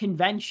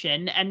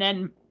convention. And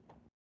then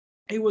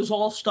it was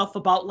all stuff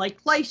about like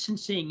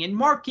licensing and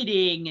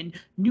marketing and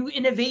new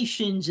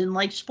innovations and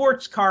like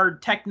sports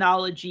card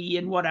technology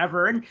and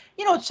whatever. And,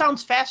 it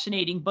sounds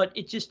fascinating, but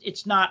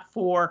it's not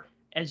for,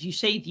 as you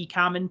say, the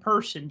common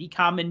person, the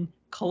common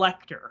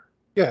collector.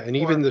 Yeah, and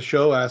even the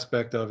show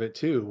aspect of it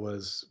too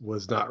was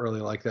not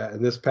really like that.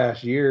 And this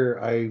past year,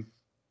 I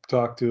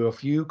talked to a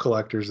few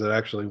collectors that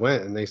actually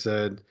went, and they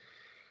said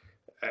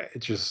it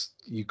just,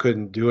 you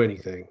couldn't do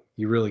anything.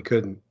 You really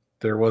couldn't.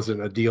 There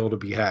wasn't a deal to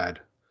be had.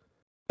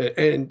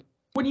 And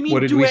what do you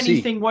mean do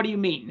anything? What do you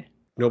mean?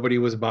 Nobody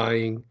was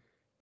buying.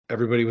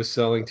 Everybody was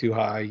selling too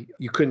high.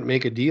 You couldn't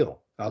make a deal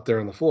out there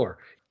on the floor.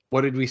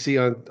 What did we see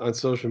on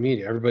social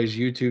media? Everybody's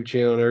YouTube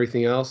channel and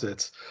everything else.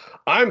 It's,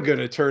 I'm going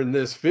to turn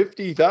this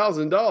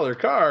 $50,000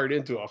 card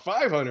into a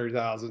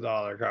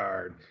 $500,000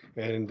 card.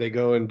 And they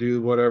go and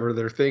do whatever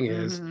their thing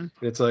is. Mm-hmm. And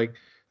it's like,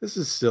 this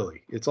is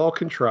silly. It's all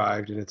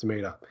contrived and it's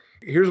made up.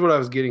 Here's what I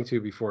was getting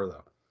to before,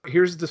 though.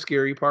 Here's the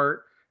scary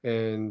part.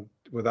 And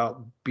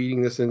without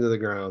beating this into the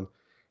ground,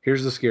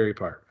 here's the scary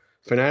part.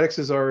 Fanatics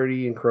has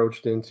already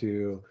encroached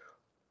into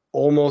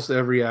almost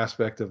every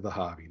aspect of the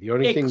hobby. The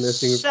only thing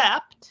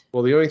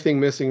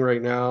missing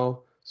right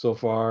now so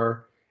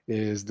far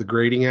is the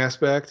grading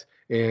aspect.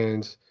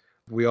 And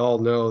we all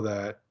know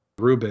that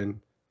Ruben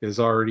is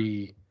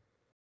already,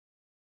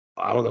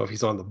 I don't know if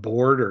he's on the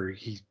board or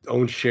he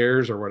owns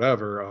shares or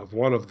whatever of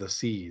one of the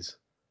C's,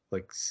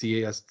 like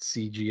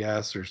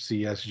CGS or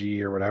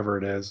CSG or whatever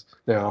it is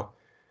now.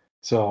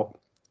 So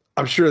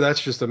I'm sure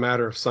that's just a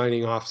matter of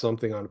signing off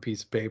something on a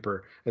piece of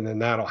paper, and then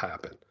that'll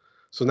happen.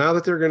 So now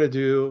that they're going to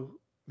do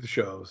the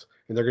shows,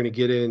 and they're going to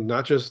get in,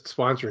 not just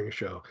sponsoring a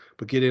show,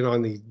 but get in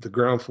on the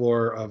ground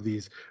floor of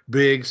these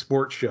big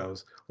sports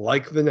shows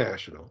like the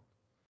National.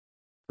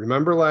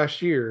 Remember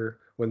last year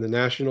when the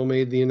National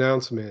made the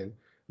announcement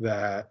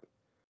that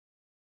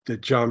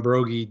John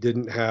Broggie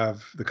didn't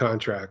have the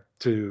contract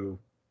to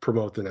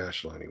promote the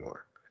National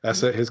anymore.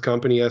 His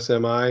company,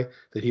 SMI,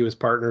 that he was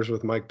partners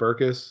with Mike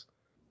Burkus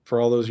for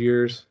all those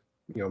years.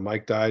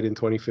 Mike died in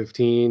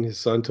 2015. His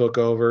son took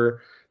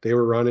over. They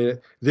were running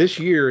it. This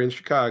year in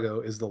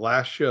Chicago is the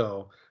last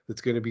show that's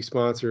going to be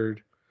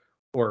sponsored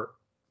or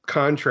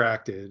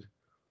contracted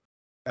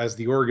as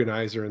the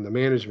organizer and the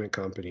management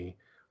company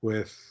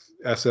with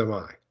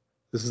SMI.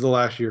 This is the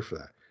last year for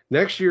that.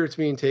 Next year, it's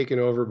being taken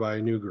over by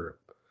a new group.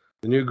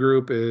 The new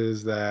group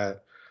is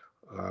that,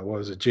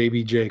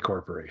 JBJ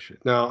Corporation.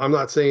 Now, I'm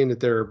not saying that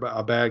they're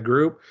a bad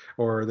group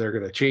or they're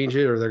going to change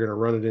it or they're going to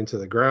run it into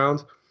the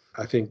ground.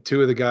 I think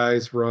two of the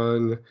guys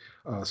run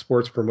a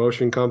sports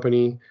promotion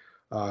company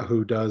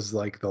who does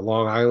like the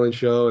Long Island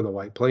show and the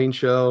White Plains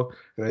show.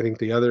 And I think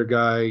the other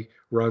guy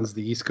runs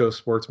the East Coast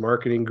Sports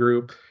Marketing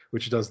Group,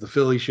 which does the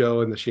Philly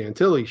show and the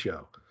Chantilly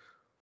show.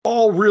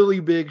 All really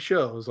big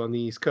shows on the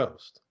East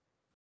Coast.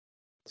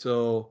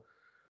 So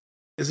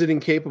is it in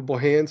capable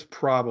hands?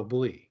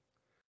 Probably.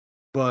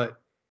 But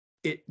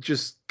it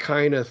just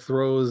kind of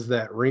throws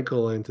that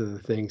wrinkle into the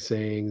thing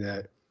saying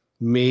that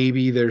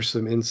maybe there's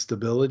some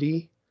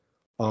instability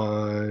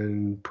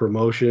on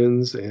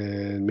promotions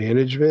and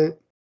management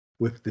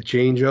with the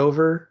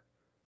changeover.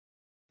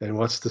 And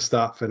what's to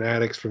stop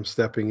Fanatics from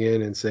stepping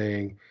in and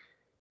saying,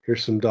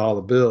 here's some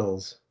dollar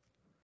bills.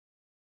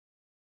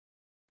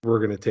 We're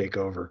going to take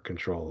over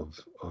control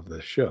of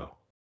this show.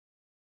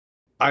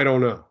 I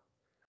don't know.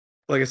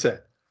 Like I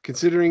said,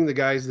 considering the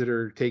guys that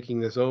are taking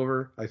this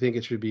over, I think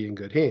it should be in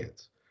good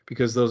hands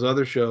because those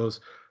other shows,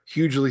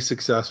 hugely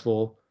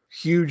successful,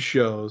 huge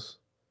shows.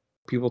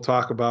 People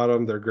talk about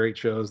them. They're great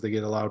shows. They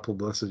get a lot of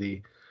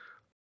publicity.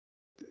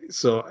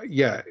 So,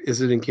 yeah,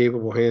 is it in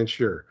capable hands?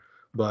 Sure.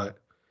 But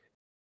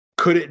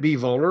could it be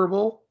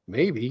vulnerable?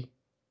 Maybe.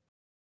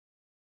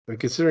 But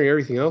considering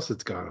everything else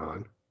that's gone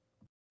on.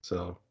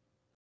 So,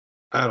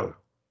 I don't know.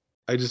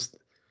 I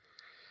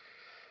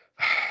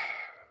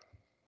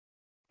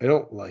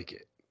don't like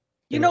it.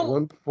 At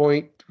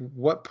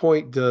what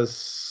point does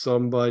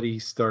somebody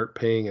start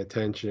paying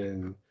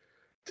attention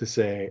to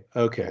say,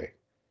 okay,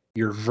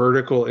 your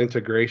vertical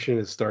integration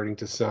is starting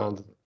to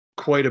sound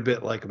quite a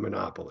bit like a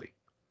monopoly?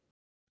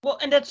 Well,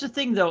 and that's the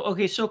thing, though.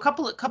 Okay, so a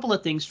couple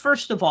of things.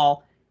 First of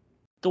all,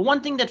 the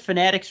one thing that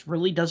Fanatics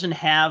really doesn't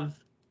have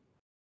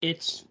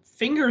its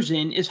fingers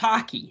in is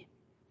hockey.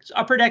 Because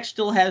Upper Deck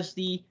still has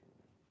the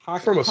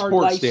hockey from a card sports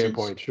license.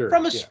 Standpoint, sure.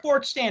 From a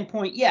sports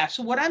standpoint, yeah.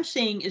 So what I'm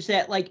saying is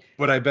that, like...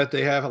 But I bet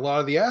they have a lot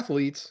of the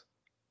athletes.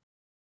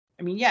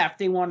 I mean, yeah, if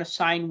they want to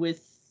sign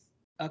with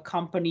a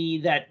company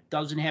that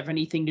doesn't have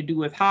anything to do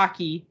with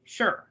hockey,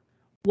 sure.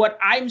 What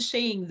I'm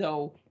saying,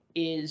 though,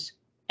 is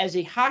as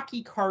a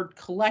hockey card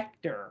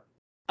collector,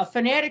 a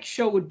Fanatics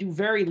show would do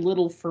very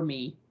little for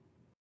me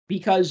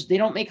because they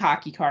don't make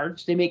hockey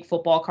cards. They make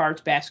football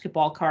cards,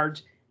 basketball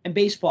cards. and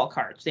baseball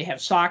cards. They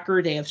have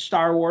soccer, they have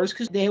Star Wars,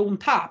 because they own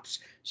Topps.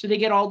 So they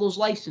get all those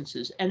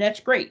licenses, and that's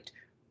great.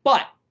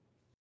 But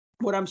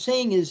what I'm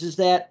saying is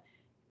that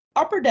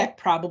Upper Deck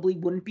probably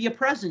wouldn't be a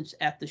presence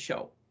at the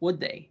show, would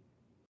they?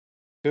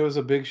 If it was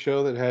a big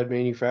show that had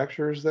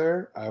manufacturers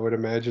there, I would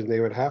imagine they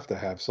would have to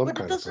have some kind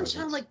of presence. But it doesn't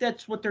sound like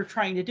that's what they're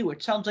trying to do.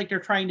 It sounds like they're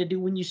trying to do,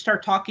 when you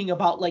start talking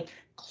about like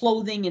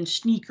clothing and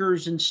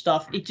sneakers and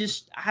stuff, it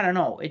just, I don't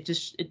know. It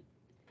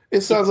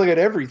sounds like an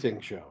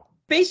everything show.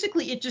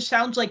 Basically, it just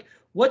sounds like,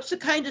 what's the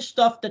kind of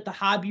stuff that the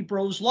hobby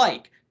bros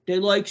like? They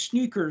like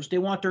sneakers. They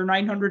want their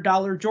 $900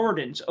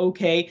 Jordans.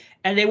 Okay.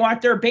 And they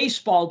want their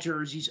baseball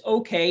jerseys.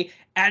 Okay.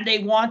 And they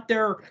want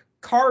their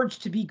cards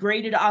to be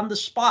graded on the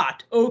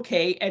spot.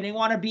 Okay. And they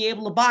want to be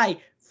able to buy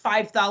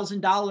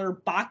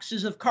 $5,000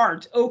 boxes of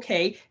cards.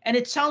 Okay. And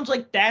it sounds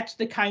like that's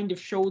the kind of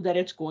show that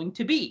it's going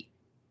to be.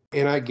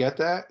 And I get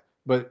that.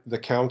 But the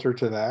counter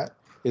to that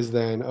is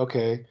then,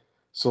 okay,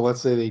 so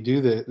let's say they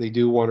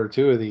do one or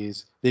two of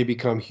these, they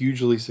become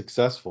hugely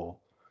successful.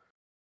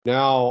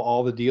 Now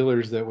all the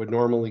dealers that would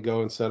normally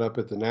go and set up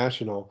at the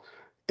National,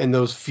 and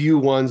those few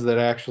ones that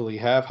actually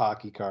have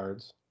hockey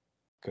cards,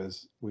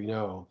 because we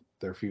know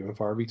they're few and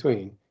far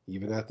between,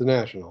 even at the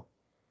National.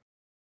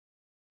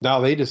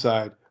 Now they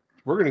decide,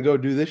 we're going to go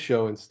do this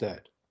show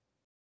instead.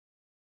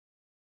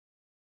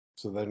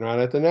 So they're not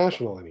at the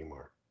National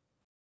anymore.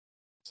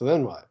 So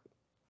then what?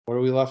 What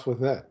are we left with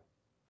then?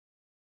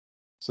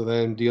 So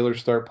then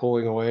dealers start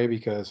pulling away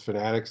because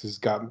Fanatics has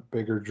got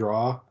bigger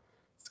draw.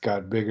 It's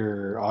got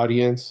bigger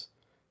audience.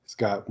 It's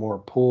got more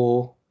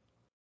pull,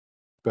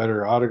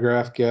 better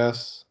autograph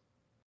guests,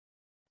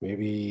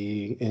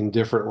 maybe in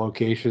different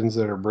locations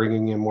that are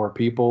bringing in more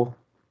people.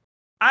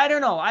 I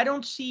don't know. I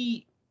don't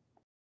see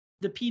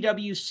the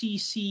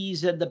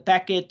PWCCs and the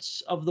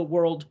Beckett's of the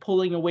world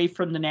pulling away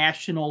from the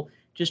National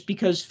just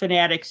because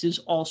Fanatics is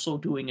also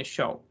doing a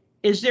show.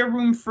 Is there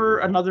room for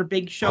another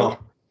big show?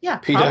 Yeah.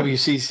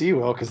 PWCC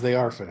will, because they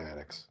are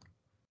Fanatics.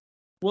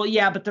 Well,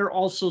 yeah, but they're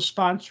also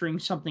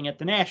sponsoring something at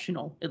the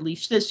National, at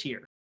least this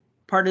year.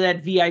 Part of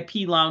that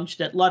VIP lounge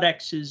that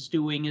Ludex is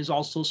doing is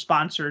also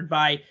sponsored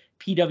by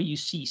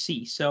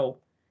PWCC. So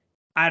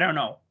I don't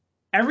know.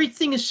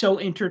 Everything is so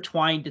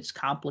intertwined, it's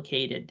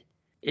complicated.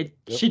 It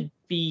should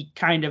be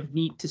kind of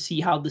neat to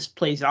see how this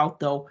plays out,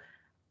 though.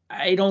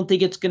 I don't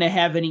think it's going to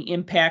have any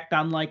impact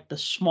on like the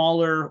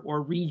smaller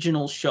or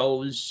regional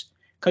shows,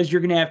 because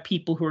you're going to have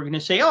people who are going to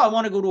say, oh, I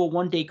want to go to a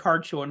one-day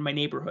card show in my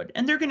neighborhood.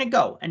 And they're going to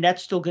go. And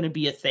that's still going to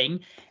be a thing.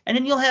 And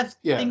then you'll have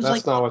things like...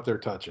 that's not what they're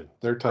touching.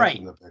 They're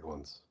touching the big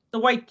ones. The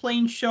White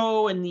Plains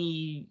Show and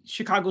the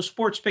Chicago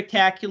Sports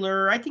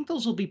Spectacular. I think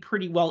those will be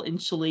pretty well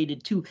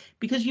insulated, too.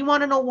 Because you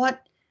want to know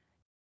what?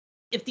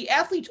 If the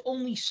athletes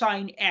only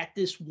sign at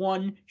this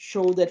one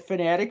show that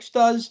Fanatics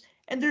does,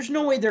 and there's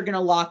no way they're going to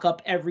lock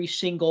up every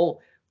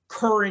single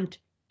current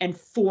and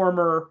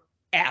former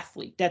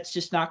athlete. That's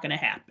just not going to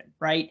happen,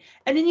 right?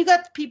 And then you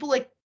got people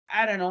like,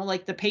 I don't know,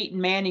 like the Peyton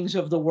Mannings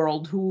of the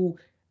world who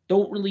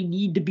don't really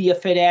need to be a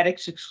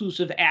Fanatics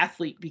exclusive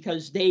athlete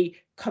because they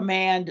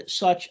command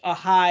such a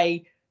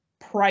high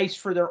price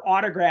for their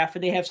autograph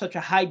and they have such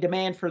a high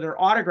demand for their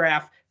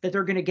autograph that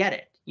they're going to get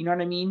it. You know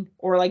what I mean?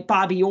 Or like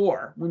Bobby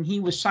Orr when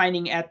he was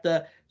signing at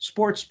the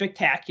Sports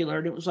Spectacular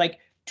and it was like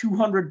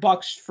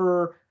 $200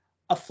 for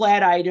a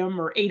flat item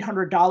or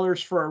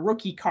 $800 for a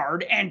rookie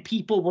card, and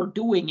people were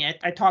doing it.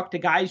 I talked to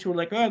guys who were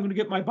like, oh, I'm going to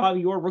get my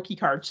Bobby Orr rookie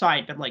card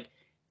signed. I'm like,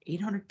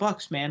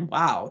 $800, man.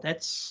 Wow.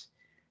 It's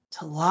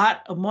a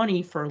lot of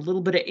money for a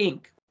little bit of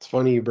ink. It's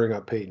funny you bring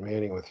up Peyton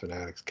Manning with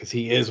Fanatics because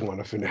he is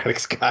one of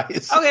Fanatics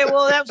guys. Okay,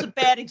 well, that was a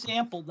bad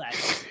example then.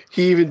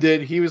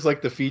 He was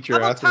like the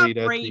feature athlete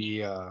at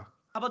the... How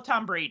about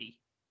Tom Brady?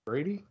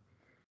 Brady?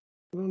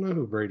 I don't know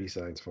who Brady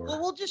signs for. Well,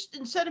 we'll just,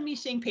 instead of me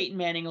saying Peyton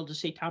Manning, I'll just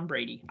say Tom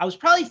Brady. I was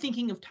probably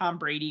thinking of Tom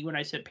Brady when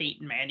I said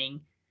Peyton Manning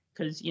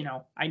because, you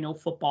know, I know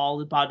football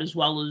about as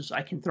well as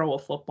I can throw a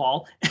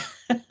football,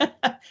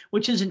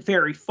 which isn't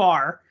very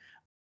far.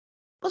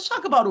 Let's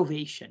talk about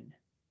Ovation.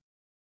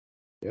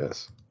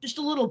 Yes. Just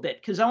a little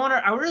bit, because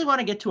I really want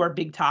to get to our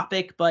big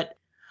topic, but...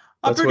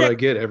 That's what I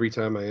get every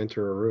time I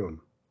enter a room.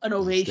 An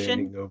ovation?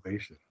 Standing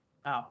ovation.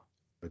 Oh.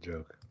 A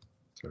joke.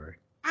 Sorry.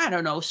 I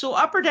don't know. So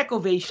Upper Deck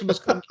Ovation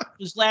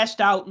was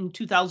last out in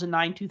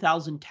 2009,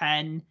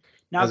 2010.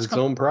 Now as its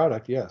own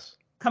product, yes.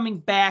 Coming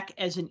back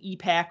as an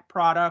EPAC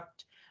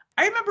product.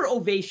 I remember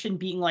Ovation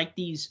being like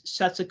these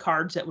sets of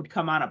cards that would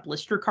come on a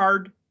blister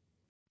card.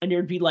 And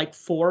there'd be like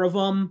 4 of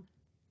them.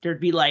 There'd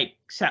be like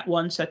set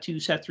 1, set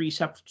 2, set 3,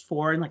 set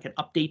 4, and like an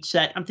update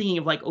set. I'm thinking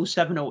of like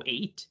 07,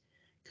 08.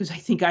 Because I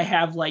think I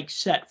have like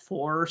set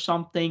 4 or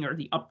something, or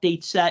the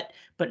update set,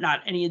 but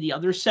not any of the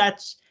other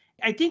sets.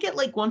 I think at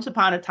like once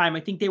upon a time,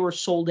 I think they were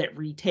sold at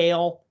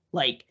retail.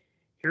 Like,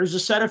 here's a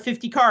set of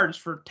 50 cards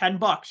for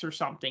 $10 or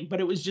something. But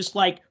it was just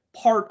like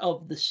part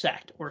of the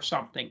set or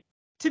something.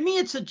 To me,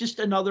 it's just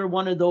another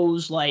one of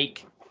those,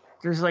 like,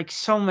 there's like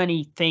so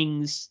many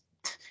things.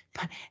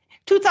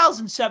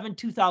 2007,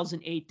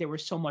 2008, there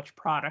was so much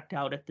product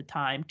out at the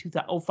time.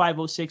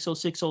 05, 06,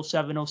 06,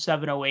 07,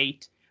 07,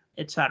 08,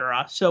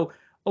 etc. So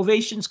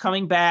Ovation's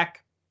coming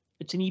back.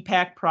 It's an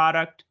e-pack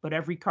product, but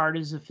every card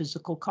is a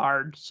physical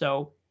card.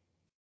 So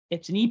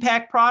it's an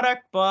e-pack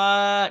product,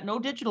 but no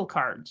digital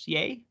cards.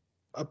 Yay.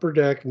 Upper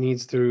Deck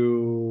needs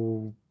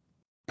to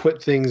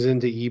put things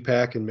into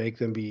e-pack and make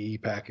them be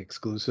e-pack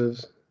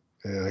exclusives.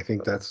 And I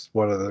think that's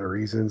one of the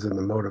reasons and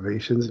the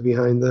motivations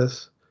behind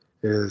this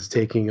is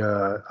taking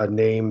a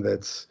name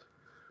that's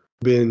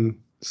been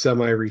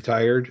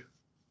semi-retired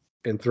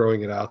and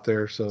throwing it out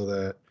there so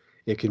that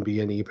it can be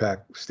an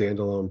e-pack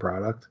standalone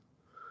product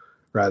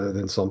rather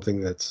than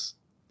something that's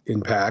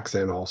in packs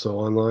and also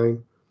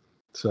online.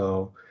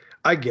 So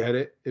I get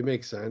it. It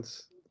makes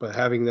sense. But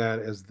having that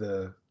as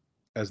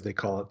as they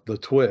call it, the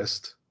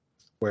twist,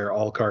 where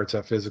all cards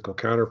have physical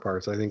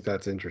counterparts, I think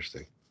that's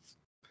interesting.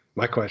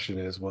 My question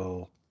is,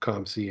 will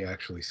COMC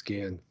actually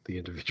scan the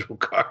individual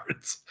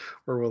cards,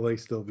 or will they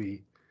still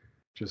be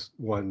just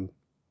one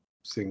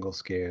single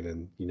scan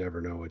and you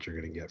never know what you're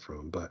going to get from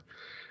them? But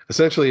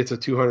essentially, it's a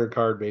 200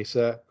 card base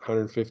set,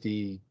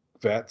 150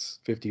 vets,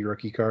 50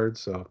 rookie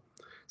cards. So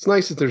it's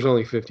nice that there's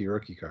only 50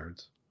 rookie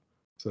cards.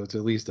 So it's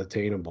at least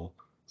attainable.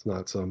 It's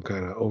not some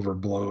kind of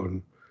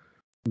overblown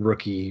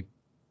rookie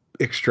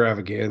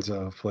extravaganza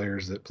of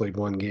players that played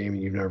one game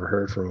and you've never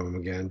heard from them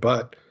again.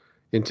 But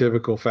in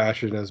typical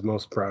fashion, as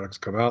most products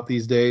come out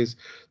these days,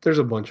 there's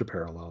a bunch of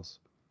parallels.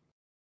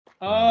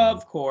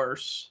 Of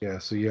course. Yeah,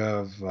 so you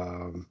have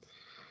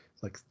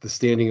like the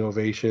standing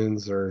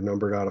ovations are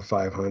numbered out of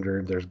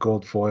 500. There's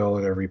gold foil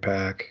in every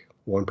pack,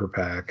 one per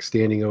pack.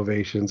 Standing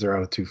ovations are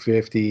out of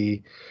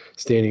 250.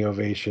 Standing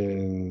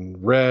ovation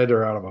red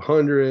are out of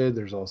 100.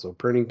 There's also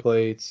printing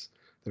plates.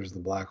 There's the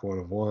black one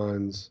of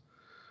ones.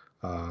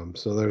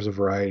 So there's a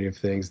variety of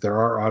things. There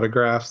are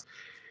autographs.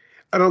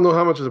 I don't know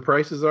how much the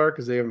prices are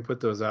because they haven't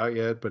put those out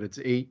yet, but it's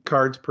 8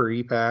 cards per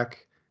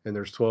e-pack, and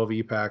there's 12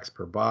 e-packs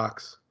per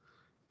box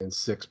and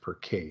 6 per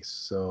case.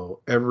 So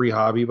every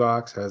hobby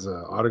box has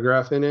an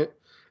autograph in it,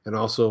 and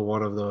also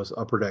one of those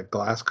Upper Deck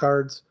glass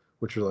cards,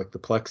 which are like the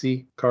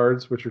plexi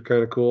cards, which are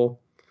kind of cool.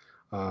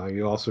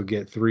 You also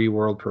get 3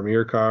 world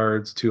premiere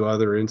cards, 2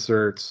 other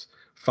inserts,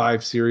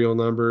 5 serial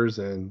numbers,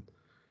 and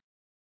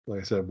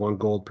like I said, 1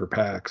 gold per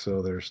pack.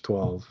 So there's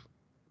 12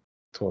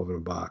 in a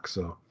box.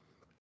 So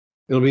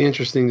it'll be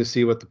interesting to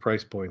see what the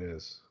price point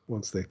is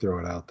once they throw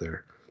it out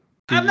there.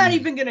 I'm not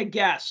even going to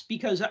guess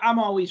because I'm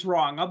always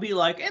wrong. I'll be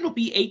like, it'll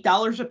be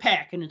 $8 a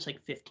pack, and it's like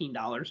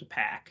 $15 a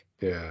pack.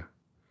 Yeah.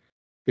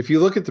 If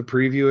you look at the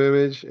preview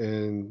image,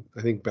 and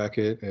I think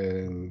Beckett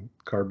and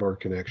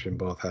Cardboard Connection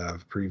both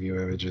have preview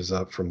images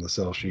up from the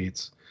sell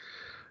sheets,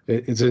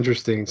 it's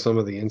interesting. Some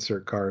of the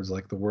insert cards,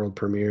 like the world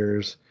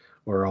premieres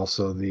or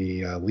also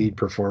the lead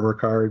performer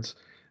cards,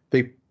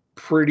 they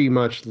pretty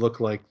much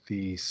look like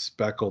the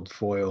speckled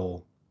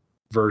foil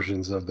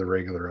versions of the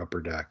regular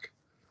Upper Deck.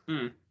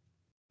 I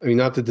mean,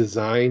 not the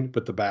design,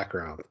 but the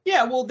background.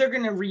 Yeah, well, they're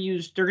going to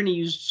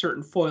use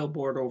certain foil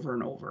board over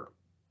and over.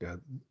 Yeah,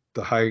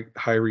 the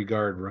high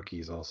regard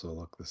rookies also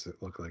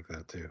look like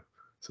that too.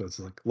 So it's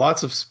like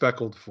lots of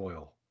speckled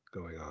foil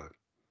going on.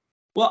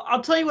 Well,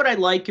 I'll tell you what I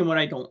like and what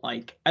I don't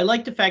like. I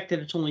like the fact that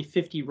it's only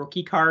 50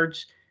 rookie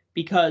cards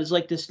because,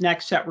 like, this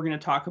next set we're going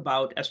to talk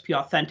about, SP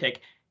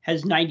Authentic,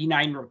 has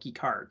 99 rookie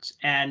cards.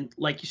 And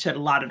like you said, a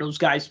lot of those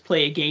guys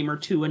play a game or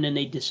two and then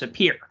they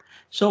disappear.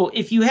 So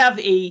if you have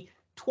a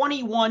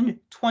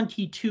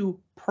 21-22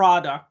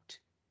 product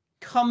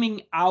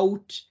coming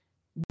out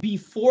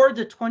before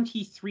the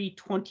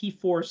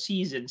 23-24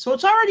 season, so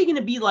it's already going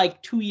to be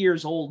like 2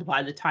 years old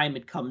by the time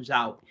it comes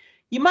out,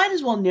 you might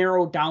as well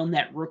narrow down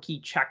that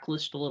rookie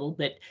checklist a little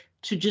bit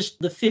to just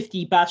the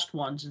 50 best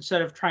ones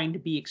instead of trying to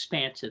be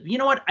expansive. You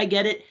know what? I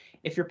get it.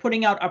 If you're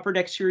putting out Upper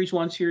Deck Series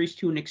 1, Series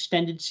 2, an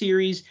extended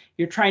series,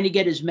 you're trying to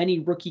get as many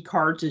rookie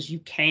cards as you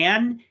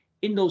can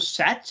in those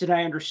sets, and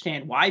I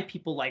understand why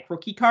people like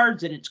rookie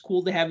cards, and it's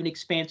cool to have an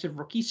expansive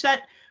rookie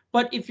set.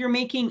 But if you're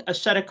making a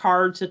set of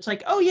cards that's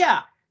like, oh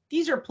yeah,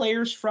 these are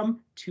players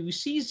from 2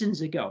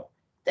 seasons ago,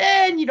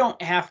 then you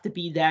don't have to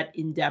be that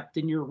in-depth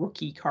in your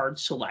rookie card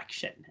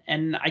selection.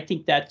 And I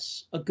think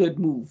that's a good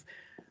move.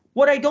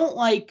 What I don't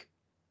like,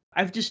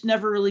 I've just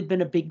never really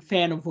been a big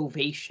fan of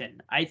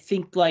Ovation. I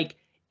think like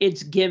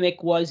its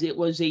gimmick was it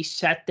was a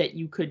set that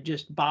you could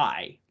just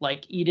buy.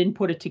 Like you didn't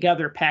put it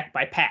together pack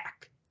by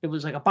pack. It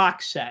was like a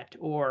box set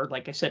or,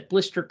 like I said,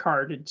 blister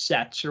carded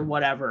sets or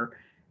whatever.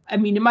 I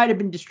mean, it might have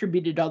been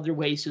distributed other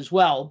ways as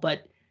well,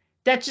 but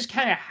that's just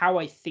kind of how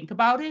I think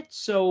about it.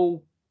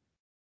 So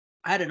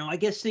I don't know. I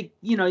guess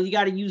you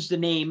got to use the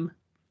name.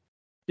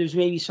 There's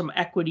maybe some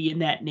equity in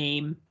that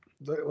name.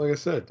 Like I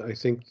said, I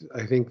think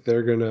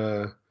they're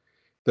gonna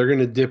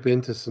dip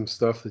into some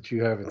stuff that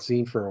you haven't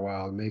seen for a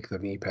while and make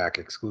them e-pack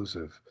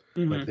exclusive.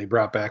 Mm-hmm. Like they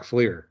brought back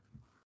Fleer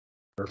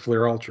or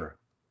Fleer Ultra.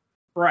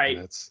 Right.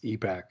 That's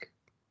e-pack.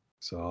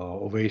 So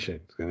Ovation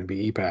is going to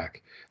be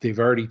e-pack. They've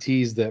already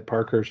teased that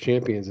Parkhurst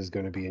Champions is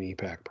going to be an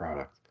e-pack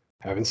product.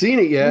 Haven't seen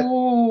it yet.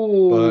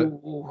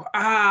 Ooh,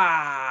 ouch.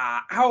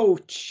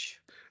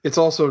 It's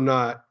also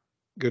not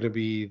going to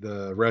be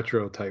the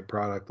retro type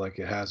product like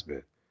it has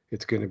been.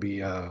 It's going to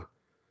be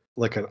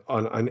like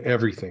on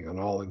everything, on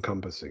all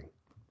encompassing.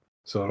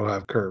 So it'll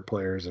have current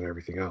players and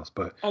everything else.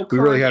 But Oh, we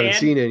really current haven't and-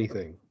 seen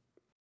anything.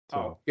 So,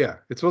 Oh. yeah,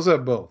 it's supposed to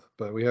have both,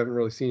 but we haven't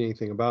really seen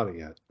anything about it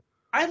yet.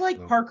 I like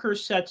So.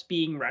 Parkhurst sets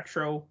being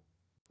retro.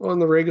 Well,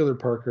 and the regular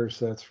Parkhurst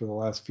sets for the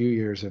last few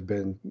years have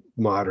been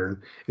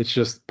modern. It's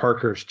just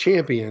Parkhurst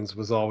Champions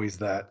was always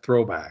that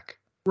throwback.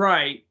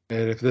 Right.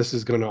 And if this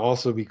is going to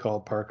also be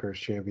called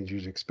Parkhurst Champions,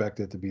 you'd expect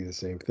it to be the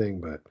same thing.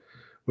 But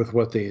with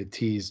what they had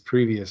teased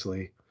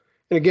previously,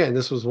 and again,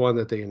 this was one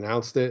that they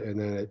announced it and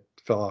then it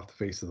fell off the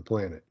face of the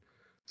planet.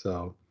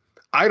 So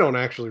I don't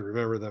actually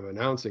remember them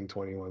announcing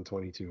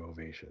 21-22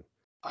 Ovation.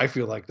 I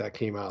feel like that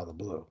came out of the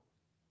blue.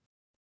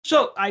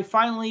 So I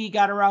finally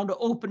got around to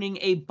opening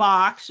a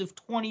box of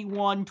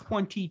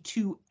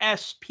 21-22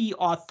 SP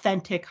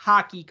Authentic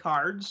hockey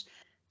cards.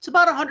 It's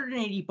about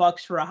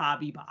 $180 for a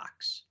hobby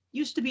box.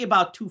 Used to be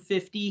about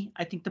 $250.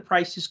 I think the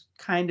price has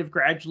kind of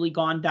gradually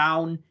gone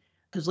down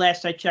because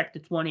last I checked,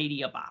 it's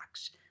 $180 a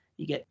box.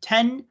 You get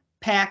 10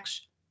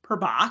 packs per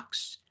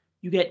box.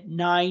 You get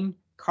 9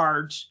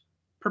 cards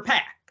per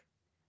pack.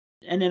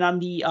 And then on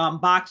the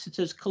box, it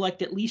says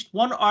collect at least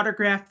one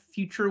autographed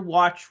Future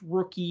Watch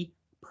rookie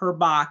per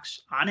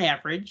box on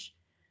average.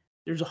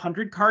 There's a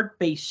 100 card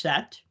base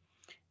set.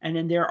 And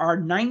then there are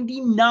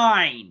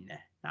 99,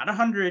 not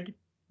 100,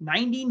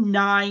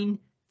 99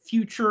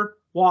 Future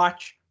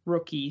Watch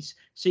rookies.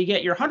 So you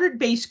get your 100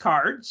 base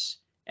cards,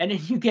 and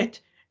then you get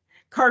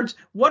cards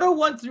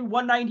 101 through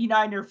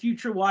 199 are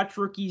Future Watch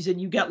rookies,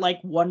 and you get like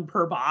one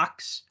per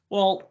box.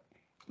 Well,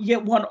 you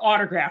get one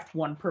autographed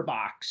one per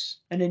box,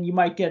 and then you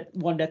might get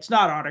one that's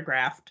not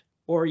autographed,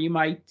 or you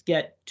might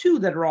get 2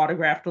 that are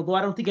autographed, although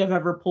I don't think I've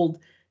ever pulled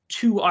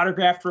 2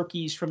 autographed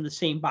rookies from the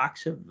same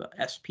box of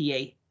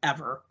SPA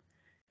ever,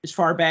 as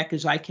far back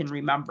as I can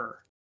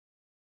remember.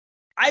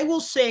 I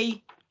will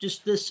say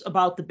just this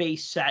about the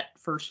base set,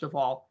 first of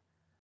all.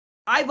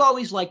 I've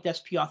always liked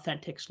SP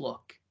Authentic's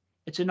look.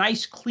 It's a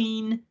nice,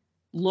 clean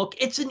look.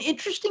 It's an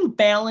interesting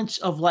balance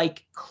of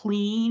like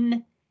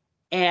clean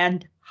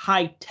and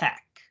high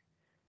tech.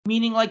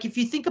 Meaning, like, if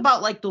you think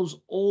about like those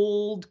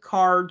old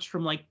cards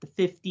from like the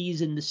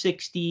 50s and the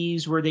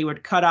 60s where they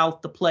would cut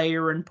out the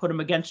player and put them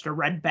against a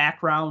red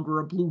background or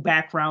a blue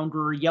background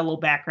or a yellow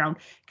background,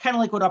 kind of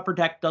like what Upper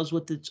Deck does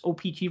with its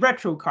OPG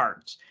retro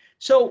cards.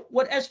 So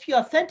what SP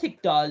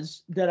Authentic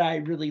does that I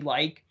really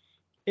like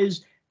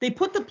is they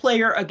put the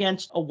player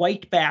against a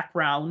white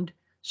background.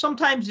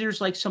 Sometimes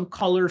there's like some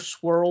color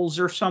swirls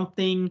or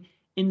something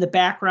in the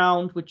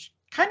background, which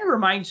kind of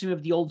reminds me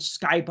of the old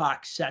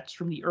Skybox sets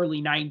from the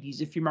early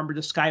 90s, if you remember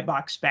the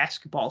Skybox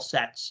basketball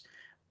sets.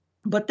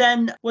 But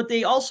then what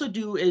they also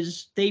do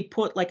is they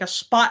put like a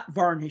spot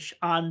varnish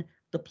on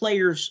the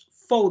player's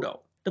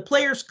photo. The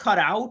player's cut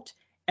out,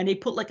 and they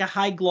put like a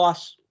high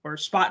gloss or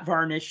spot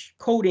varnish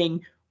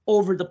coating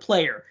over the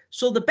player.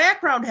 So the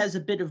background has a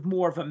bit of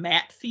more of a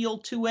matte feel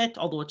to it,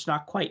 although it's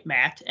not quite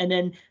matte. And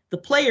then the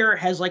player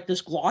has like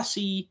this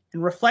glossy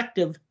and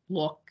reflective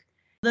look.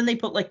 Then they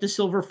put like the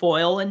silver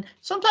foil. And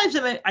sometimes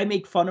I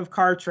make fun of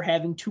cards for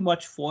having too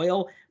much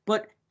foil,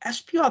 but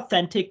SP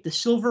Authentic, the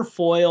silver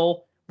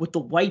foil with the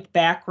white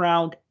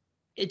background,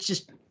 it's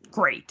just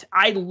great.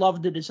 I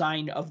love the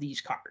design of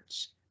these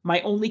cards. My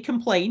only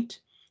complaint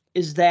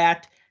is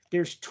that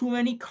there's too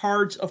many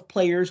cards of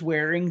players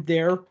wearing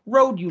their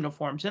road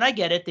uniforms. And I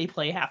get it. They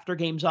play half their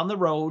games on the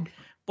road.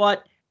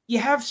 But you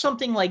have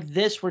something like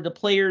this where the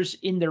players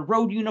in their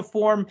road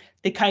uniform,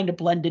 they kind of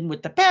blend in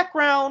with the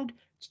background.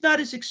 It's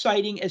not as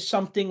exciting as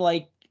something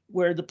like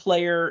where the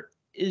player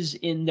is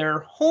in their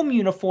home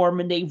uniform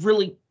and they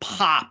really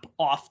pop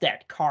off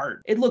that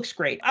card. It looks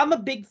great. I'm a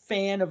big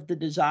fan of the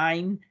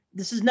design.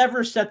 This is never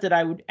a set that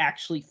I would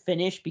actually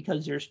finish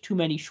because there's too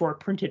many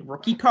short printed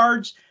rookie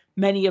cards.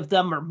 Many of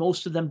them or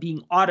most of them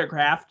being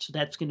autographed, so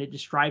that's going to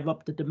just drive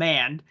up the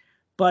demand.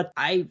 But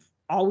I've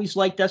always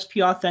liked SP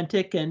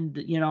Authentic, and,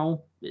 you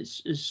know,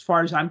 as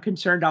far as I'm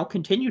concerned, I'll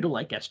continue to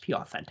like SP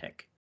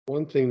Authentic.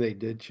 One thing they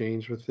did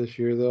change with this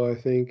year, though, I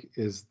think,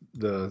 is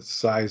the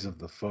size of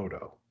the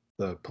photo.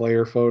 The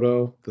player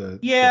photo, the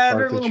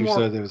part that you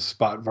said that was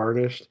spot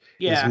varnished,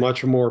 is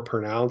much more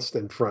pronounced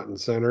and front and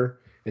center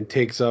and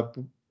takes up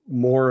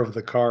more of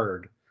the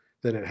card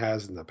than it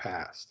has in the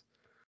past.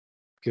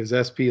 Because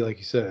SP, like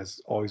you said, is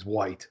always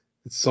white.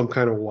 It's some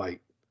kind of white.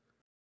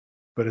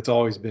 But it's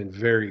always been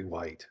very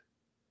white.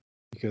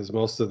 Because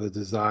most of the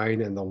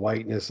design and the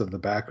whiteness of the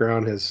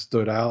background has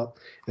stood out.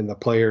 And the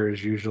player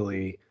is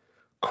usually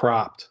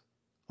cropped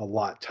a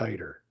lot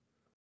tighter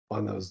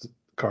on those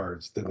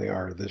cards than they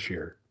are this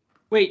year.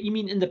 Wait, you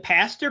mean in the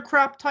past they're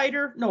cropped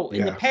tighter? No,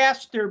 in the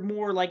past they're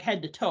more like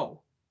head to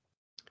toe.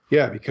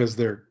 Yeah, because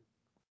they're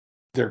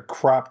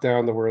cropped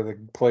down to where the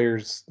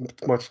player's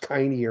much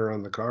tinier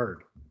on the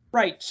card.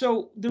 Right.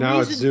 So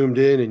now it's zoomed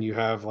in and you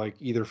have like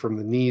either from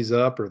the knees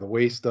up or the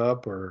waist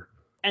up or.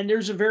 And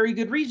there's a very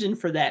good reason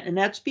for that. And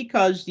that's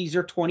because these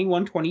are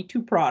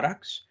 21-22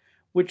 products,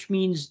 which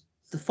means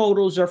the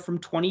photos are from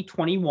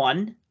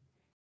 2021.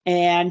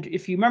 And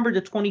if you remember,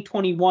 the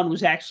 2021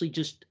 was actually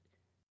just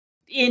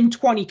in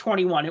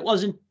 2021. It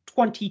wasn't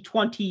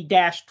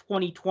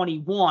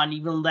 2020-2021,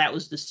 even though that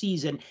was the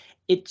season.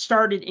 It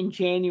started in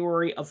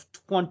January of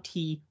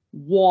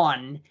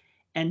 21.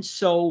 And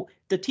so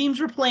the teams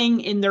were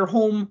playing in their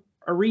home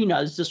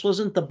arenas. This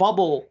wasn't the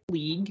bubble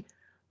league,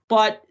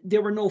 but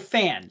there were no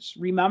fans.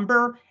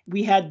 Remember,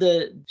 we had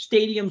the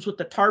stadiums with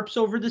the tarps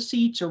over the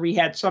seats, or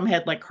some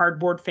had like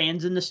cardboard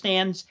fans in the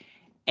stands,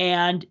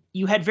 and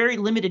you had very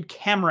limited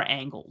camera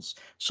angles.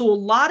 So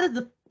a lot of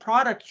the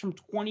products from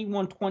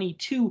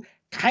 21-22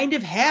 kind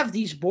of have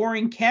these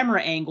boring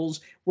camera angles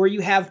where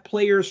you have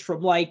players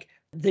from like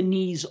the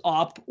knees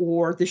up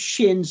or the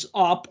shins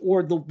up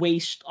or the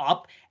waist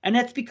up. And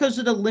that's because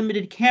of the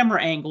limited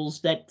camera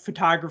angles that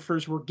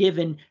photographers were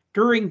given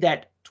during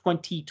that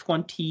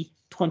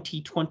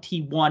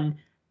 2020-2021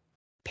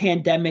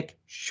 pandemic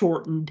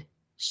shortened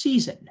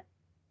season.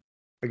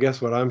 I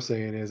guess what I'm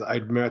saying is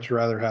I'd much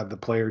rather have the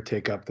player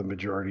take up the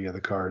majority of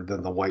the card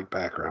than the white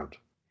background.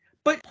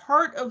 But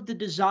part of the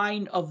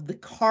design of the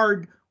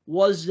card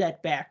was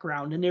that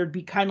background, and there'd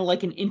be kind of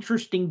like an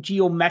interesting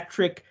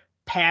geometric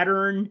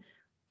pattern,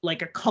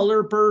 like a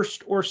color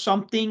burst or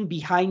something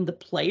behind the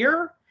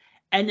player.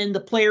 And then the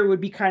player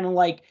would be kind of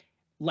like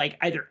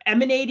either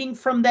emanating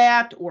from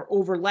that or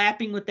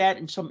overlapping with that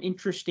in some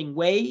interesting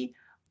way.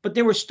 But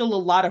there was still a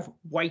lot of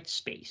white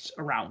space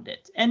around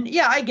it. And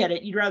yeah, I get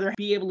it. You'd rather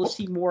be able to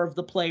see more of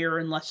the player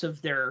and less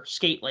of their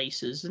skate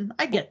laces. And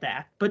I get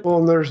that. But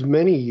well, there's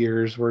many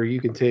years where you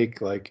can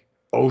take like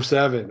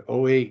 07,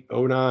 08,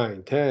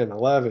 09, 10,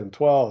 11,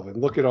 12, and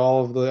look at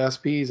all of the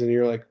SPs and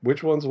you're like,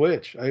 which one's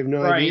which? I have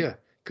no idea.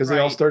 Because they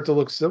all start to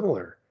look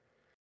similar.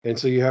 And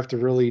so you have to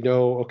really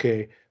know,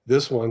 okay,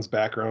 this one's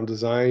background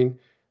design,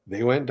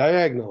 they went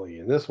diagonally.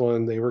 And this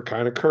one, they were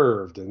kind of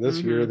curved. And this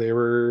year they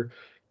were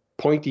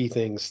pointy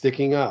things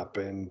sticking up.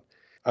 And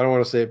I don't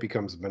want to say it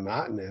becomes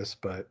monotonous,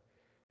 but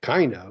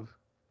kind of.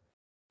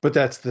 But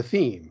that's the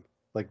theme.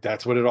 Like,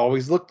 that's what it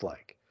always looked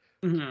like.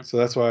 Mm-hmm. So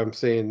that's why I'm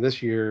saying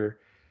this year,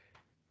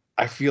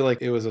 I feel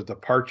like it was a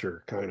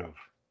departure kind of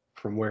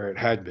from where it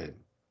had been.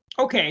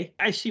 Okay,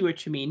 I see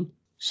what you mean.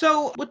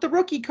 So with the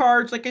rookie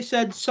cards, like I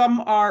said,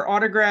 some are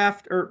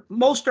autographed, or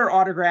most are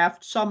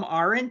autographed, some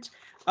aren't.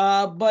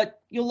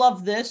 But you'll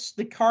love this.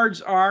 The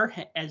cards are,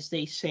 as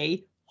they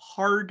say,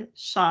 hard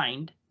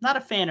signed. Not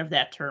a fan of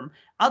that term.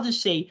 I'll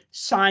just say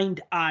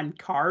signed on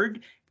card,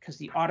 because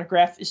the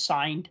autograph is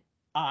signed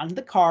on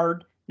the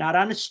card, not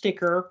on a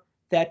sticker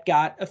that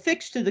got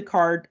affixed to the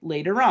card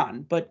later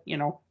on. But,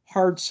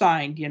 hard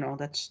signed,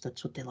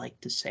 that's what they like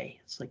to say.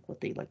 It's like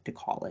what they like to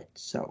call it.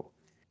 So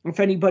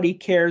if anybody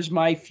cares,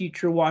 my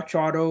future watch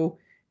auto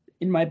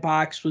in my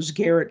box was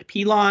Garrett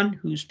Pilon,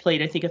 who's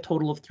played, I think, a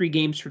total of 3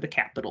 games for the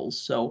Capitals.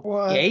 So,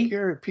 what? Yay.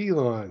 Garrett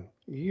Pilon,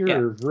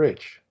 you're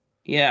rich.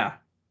 Yeah.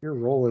 You're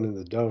rolling in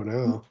the dough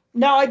now.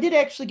 Now, I did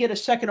actually get a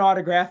second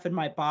autograph in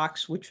my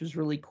box, which was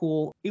really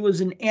cool. It was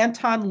an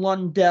Anton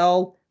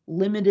Lundell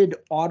limited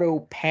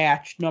auto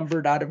patch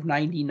numbered out of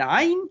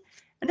 99,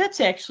 and that's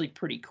actually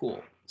pretty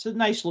cool. It's a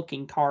nice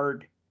looking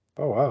card.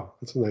 Oh, wow.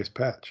 That's a nice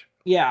patch.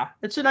 Yeah,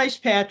 it's a nice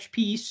patch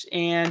piece,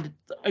 and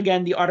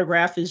again, the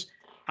autograph is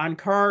on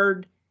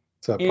card.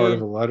 Is that part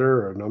of a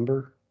letter or a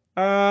number?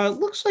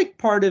 Looks like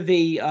part of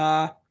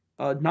a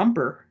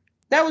number.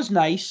 That was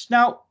nice.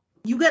 Now,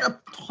 you get a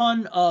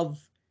ton of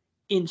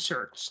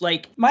inserts.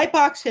 Like, my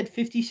box had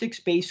 56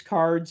 base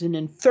cards and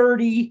then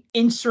 30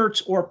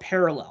 inserts or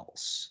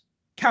parallels,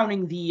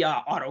 counting the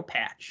auto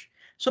patch.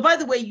 So, by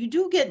the way, you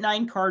do get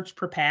 9 cards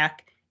per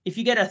pack. If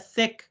you get a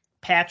thick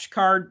patch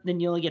card, then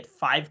you only get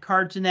 5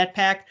 cards in that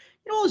pack.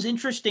 What was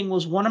interesting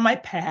was one of my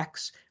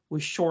packs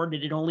was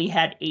shorted. It only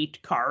had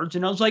 8 cards.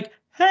 And I was like,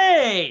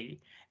 hey.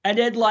 And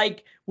then,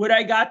 when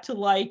I got to,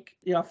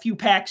 a few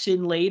packs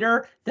in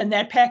later, then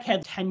that pack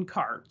had 10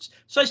 cards.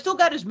 So I still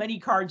got as many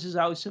cards as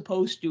I was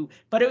supposed to.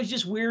 But it was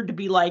just weird to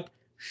be,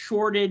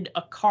 shorted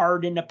a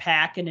card in a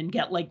pack and then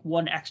get,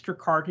 1 extra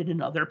card in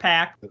another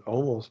pack.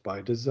 Almost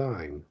by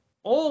design.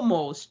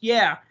 Almost,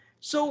 yeah.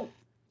 So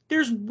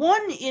there's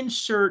one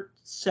insert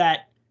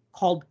set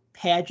called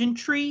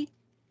Pageantry.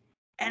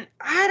 And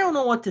I don't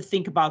know what to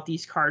think about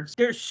these cards.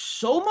 There's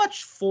so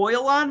much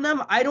foil on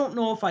them. I don't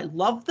know if I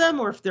love them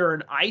or if they're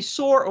an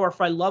eyesore or if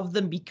I love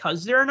them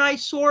because they're an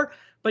eyesore.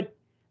 But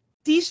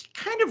these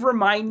kind of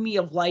remind me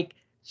of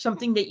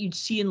something that you'd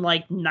see in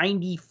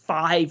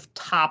 95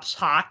 Topps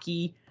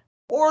hockey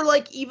or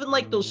even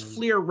those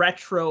Fleer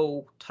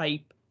retro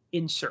type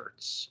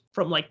inserts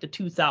from the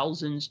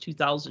 2000s,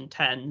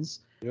 2010s.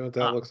 You know what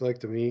that looks like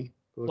to me?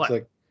 It looks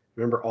like,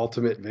 remember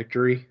Ultimate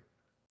Victory?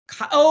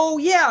 Oh,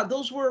 yeah.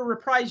 Those were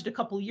reprised a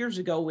couple years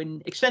ago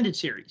in Extended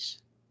Series.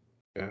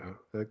 Yeah,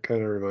 that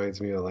kind of reminds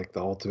me of the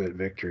Ultimate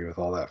Victory with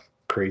all that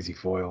crazy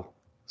foil.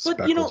 But,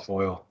 speckled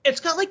foil. It's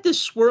got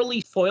this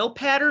swirly foil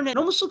pattern. It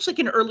almost looks like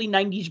an early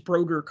 90s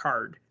Broder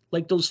card,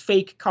 those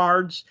fake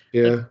cards.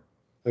 Yeah,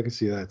 I can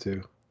see that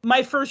too.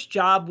 My first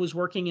job was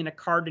working in a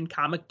card and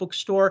comic book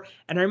store,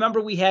 and I remember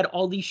we had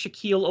all these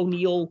Shaquille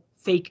O'Neal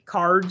fake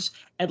cards,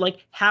 and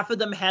half of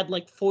them had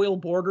foil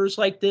borders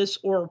like this,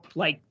 or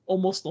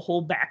almost the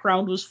whole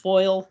background was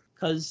foil,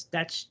 because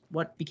that's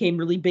what became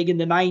really big in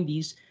the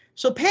 90s.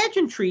 So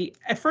pageantry,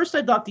 at first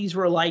I thought these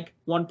were like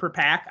one per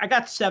pack. I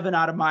got 7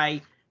 out of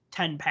my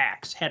 10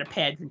 packs had a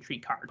pageantry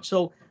card.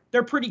 So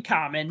they're pretty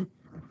common.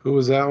 Who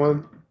was that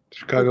one?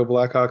 Chicago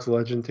Blackhawks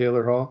legend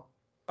Taylor Hall?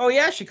 Oh,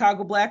 yeah,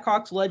 Chicago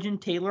Blackhawks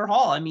legend Taylor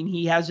Hall. I mean,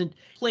 he hasn't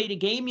played a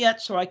game yet,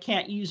 so I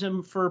can't use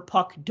him for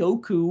Puck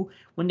Doku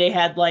when they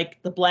had,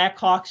 like, the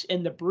Blackhawks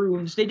and the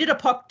Bruins. They did a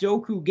Puck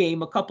Doku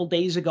game a couple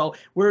days ago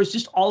where it was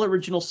just all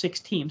original 6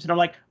 teams. And I'm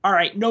like, all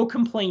right, no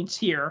complaints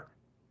here.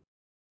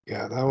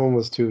 Yeah, that one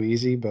was too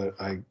easy, but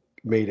I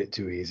made it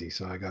too easy,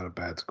 so I got a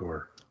bad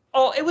score.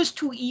 Oh, it was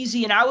too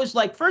easy. And I was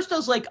like, first I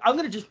was like, I'm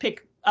going to just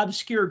pick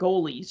obscure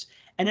goalies.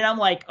 And then I'm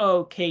like,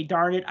 okay,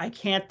 darn it, I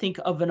can't think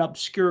of an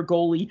obscure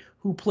goalie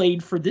who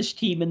played for this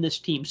team and this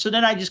team. So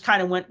then I just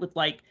kind of went with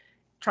like,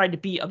 tried to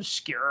be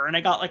obscure. And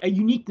I got like a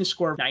uniqueness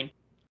score of 9.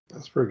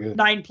 That's pretty good.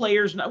 9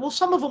 players. Well,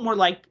 some of them were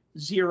like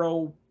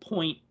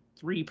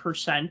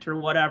 0.3% or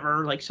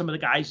whatever, like some of the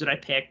guys that I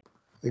picked.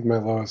 I think my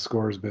lowest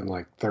score has been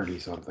like 30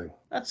 something.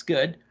 That's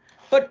good.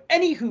 But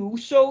anywho,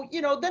 so,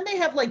 then they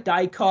have like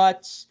die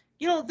cuts.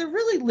 They're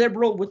really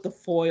liberal with the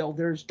foil.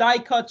 There's die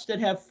cuts that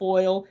have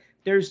foil.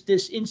 There's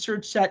this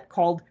insert set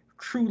called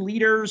True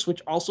Leaders,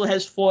 which also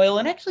has foil.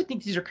 And I actually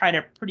think these are kind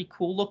of pretty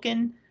cool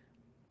looking.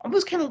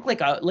 Almost kind of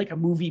like a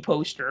movie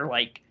poster,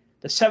 like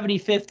the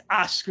 75th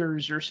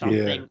Oscars or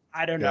something. Yeah.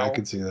 I don't know. Yeah, I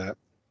can see that.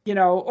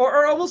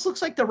 Or almost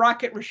looks like the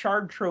Rocket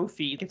Richard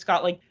trophy. It's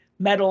got like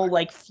metal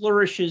like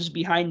flourishes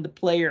behind the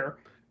player.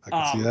 I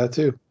can see that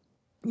too.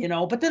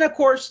 But then of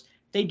course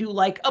they do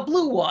like a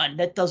blue one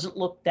that doesn't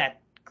look that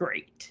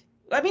great.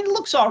 I mean, it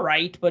looks all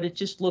right, but it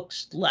just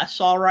looks less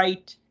all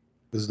right.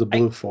 This is the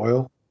blue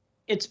foil?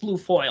 It's blue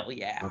foil,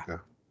 yeah. Okay.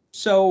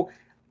 So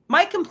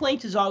my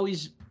complaint is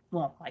always,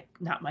 well, like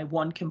not my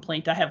one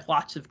complaint. I have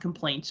lots of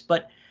complaints,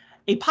 but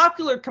a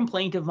popular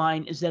complaint of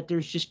mine is that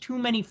there's just too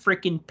many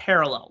freaking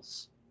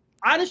parallels.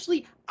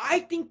 Honestly, I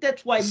think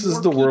that's why this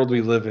is the world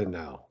we live in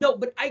now. No,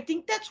 but I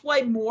think that's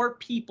why more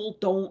people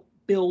don't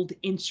build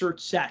insert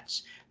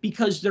sets,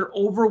 because they're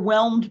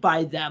overwhelmed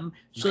by them,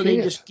 so they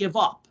just give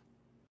up.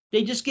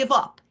 They just give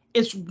up.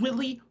 It's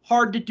really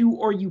hard to do,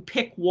 or you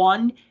pick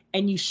one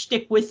and you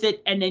stick with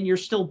it, and then you're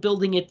still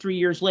building it 3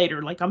 years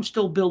later. Like I'm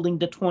still building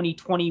the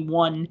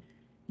 2021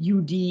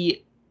 UD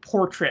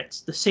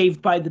portraits, the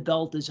Saved by the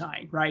Bell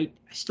design, right?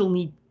 I still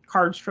need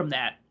cards from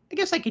that. I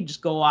guess I could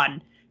just go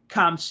on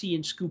ComC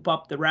and scoop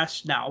up the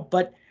rest now.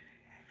 But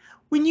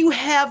when you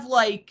have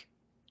like,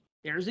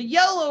 there's a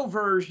yellow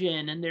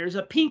version, and there's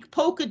a pink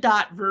polka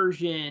dot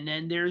version,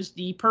 and there's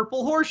the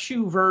purple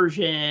horseshoe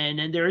version,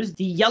 and there's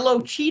the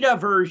yellow cheetah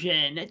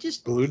version. It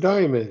just Blue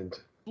Diamond.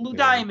 Blue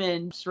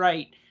Diamonds,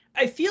 right.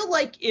 I feel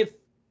like if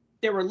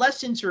there were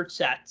less insert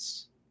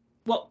sets,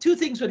 well, 2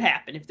 things would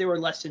happen if there were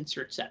less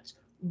insert sets.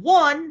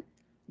 One,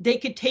 they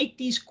could take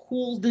these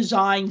cool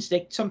designs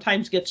that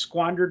sometimes get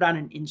squandered on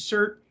an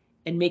insert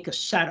and make a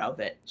set of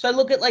it. So I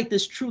look at like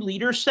this True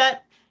Leader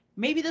set.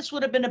 Maybe this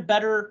would have been a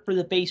better for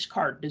the base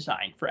card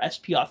design for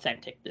SP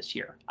Authentic this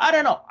year. I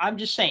don't know. I'm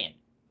just saying.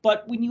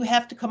 But when you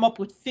have to come up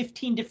with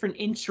 15 different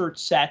insert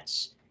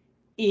sets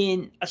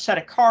in a set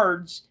of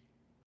cards,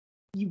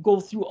 you go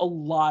through a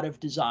lot of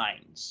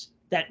designs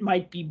that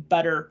might be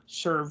better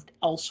served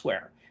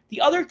elsewhere.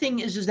 The other thing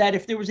is that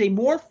if there was a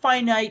more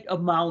finite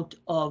amount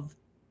of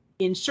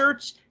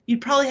inserts,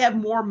 you'd probably have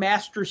more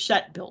master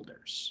set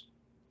builders.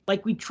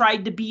 Like we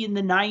tried to be in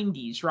the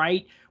 90s,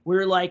 right?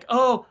 We're like,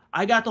 oh,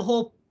 I got the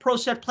whole Pro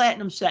Set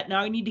Platinum set. Now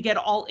I need to get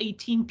all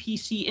 18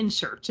 PC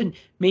inserts. And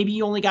maybe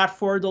you only got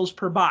 4 of those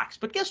per box.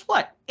 But guess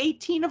what?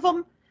 18 of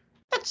them?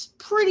 That's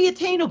pretty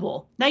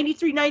attainable.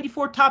 93,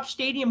 94 Topps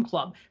Stadium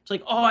Club. It's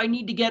like, oh, I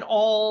need to get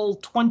all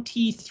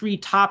 23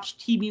 Topps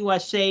Team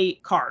USA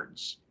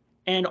cards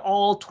and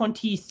all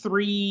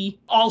 23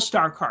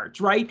 All-Star cards,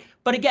 right?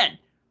 But again,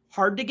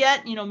 hard to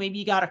get. Maybe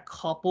you got a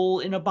couple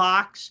in a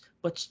box,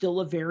 but still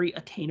a very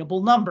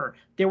attainable number.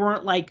 There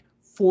weren't like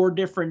 4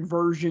 different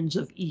versions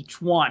of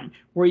each one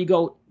where you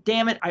go,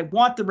 damn it, I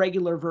want the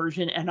regular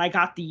version and I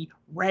got the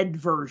red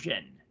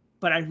version,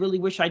 but I really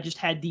wish I just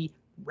had the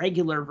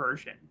regular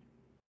version.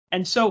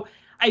 And so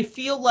I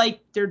feel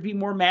like there'd be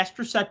more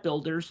master set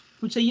builders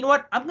who'd say, you know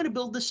what, I'm going to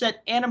build the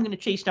set and I'm going to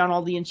chase down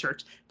all the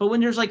inserts. But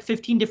when there's like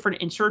 15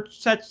 different insert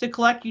sets to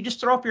collect, you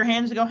just throw up your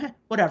hands and go,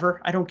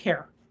 whatever, I don't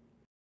care.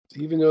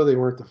 Even though they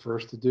weren't the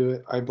first to do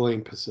it, I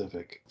blame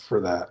Pacific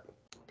for that,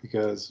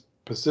 because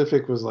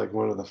Pacific was like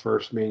one of the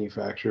first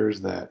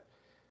manufacturers that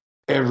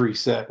every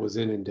set was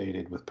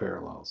inundated with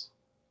parallels.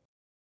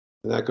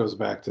 And that goes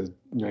back to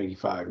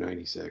 95,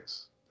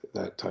 96.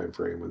 That time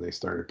frame when they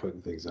started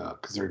putting things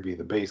out, because there'd be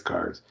the base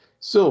cards: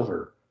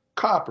 silver,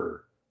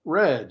 copper,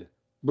 red,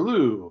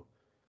 blue,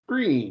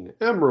 green,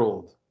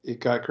 emerald. It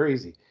got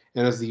crazy,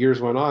 and as the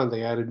years went on,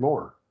 they added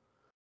more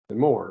and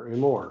more and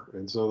more,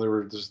 and so there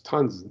were just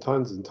tons and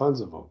tons and tons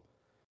of them.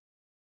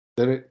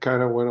 Then it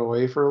kind of went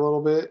away for a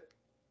little bit,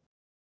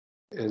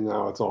 and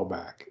now it's all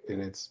back,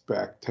 and it's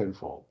back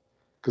tenfold.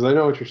 Because I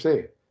know what you're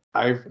saying.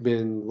 I've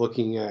been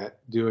looking at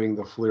doing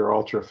the Fleer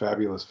Ultra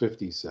Fabulous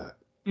 50 set.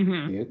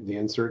 Mm-hmm. The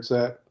insert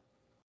set,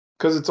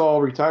 because it's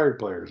all retired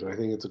players. I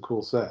think it's a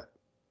cool set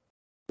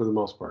for the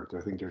most part.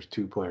 I think there's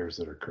 2 players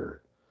that are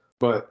current.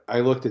 But I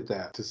looked at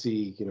that to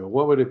see,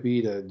 what would it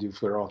be to do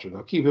Flair Ultra?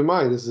 Now, keep in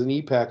mind, this is an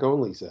e-pack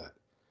only set.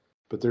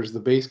 But there's the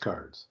base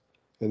cards,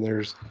 and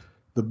there's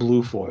the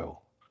blue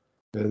foil,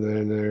 and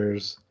then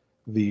there's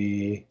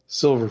the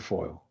silver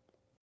foil,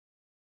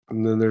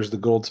 and then there's the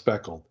gold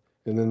speckled,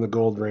 and then the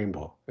gold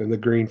rainbow, and the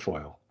green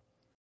foil,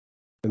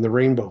 and the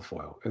rainbow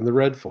foil, and the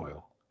red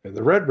foil, and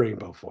the red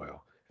rainbow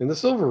foil, and the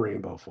silver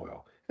rainbow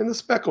foil, and the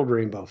speckled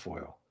rainbow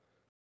foil.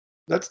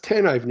 That's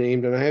 10 I've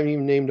named, and I haven't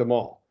even named them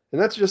all. And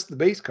that's just the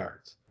base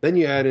cards. Then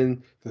you add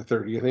in the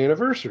 30th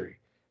anniversary,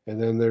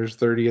 and then there's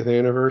 30th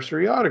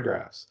anniversary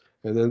autographs,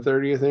 and then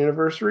 30th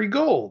anniversary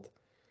gold,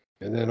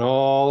 and then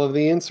all of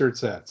the insert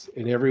sets.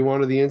 And every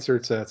one of the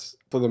insert sets,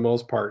 for the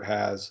most part,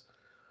 has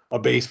a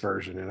base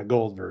version and a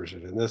gold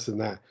version and this and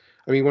that.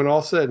 I mean, when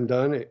all said and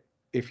done,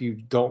 if you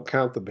don't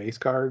count the base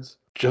cards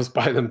just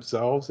by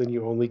themselves and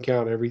you only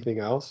count everything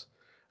else,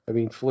 I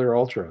mean, Flair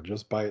Ultra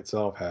just by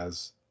itself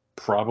has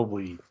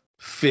probably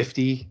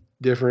 50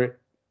 different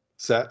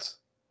sets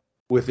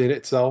within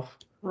itself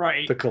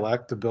to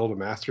collect to build a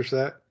master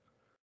set.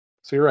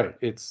 So you're right.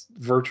 It's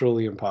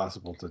virtually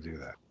impossible to do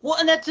that. Well,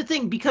 and that's the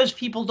thing, because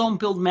people don't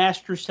build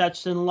master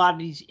sets, and a lot of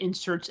these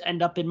inserts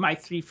end up in my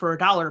 3 for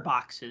 $1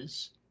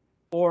 boxes,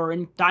 or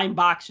in dime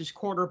boxes,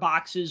 quarter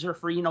boxes, or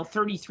for,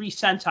 33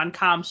 cents on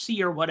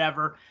ComC or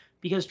whatever,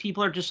 because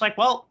people are just like,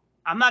 well,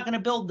 I'm not going to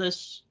build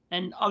this.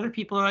 And other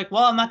people are like,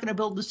 well, I'm not going to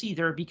build this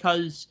either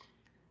because,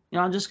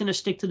 I'm just going to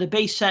stick to the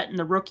base set and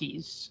the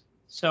rookies.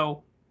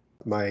 So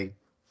my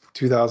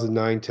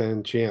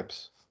 2009-10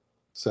 champs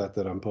set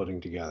that I'm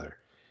putting together.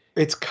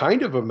 It's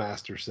kind of a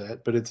master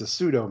set, but it's a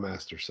pseudo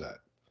master set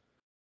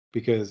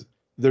because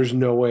there's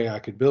no way I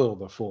could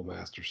build a full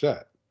master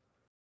set,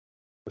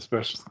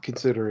 especially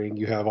considering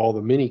you have all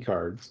the mini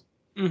cards,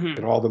 and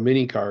all the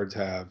mini cards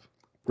have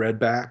red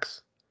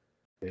backs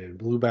and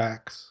blue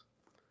backs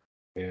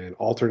and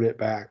alternate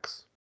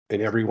backs,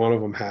 and every one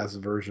of them has a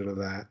version of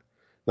that.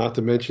 Not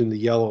to mention the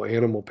yellow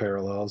animal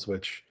parallels,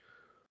 which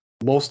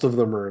most of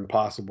them are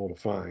impossible to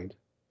find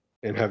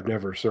and have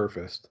never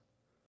surfaced.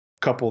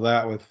 Couple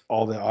that with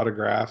all the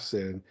autographs,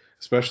 and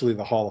especially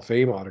the Hall of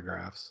Fame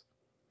autographs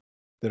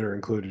that are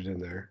included in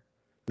there,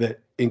 that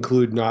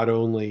include not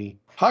only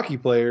hockey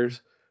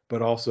players,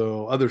 but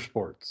also other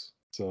sports.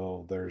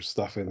 So there's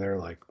stuff in there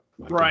like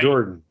Michael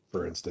Jordan,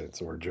 for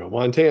instance, or Joe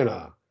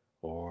Montana,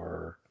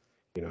 or,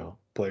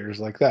 players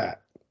like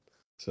that.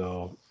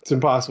 So it's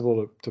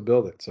impossible to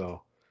build it.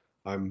 So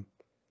I'm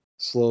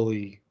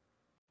slowly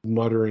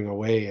muttering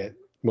away at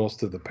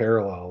most of the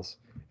parallels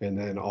and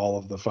then all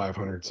of the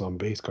 500 some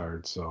base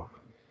cards. So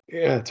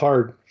yeah, it's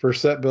hard for a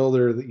set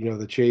builder,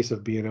 the chase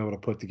of being able to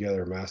put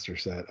together a master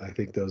set. I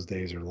think those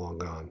days are long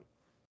gone.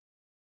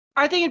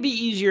 I think it'd be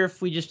easier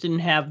if we just didn't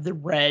have the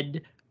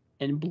red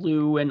and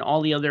blue and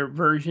all the other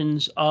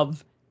versions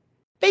of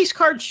base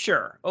cards.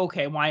 Sure.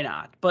 Okay. Why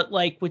not? But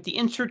like with the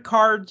insert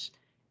cards,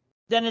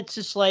 then it's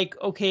just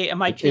like, okay,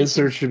 am I chasing?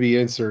 Inserts should be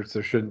inserts.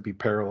 There shouldn't be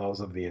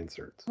parallels of the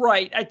inserts.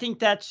 Right. I think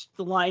that's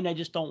the line I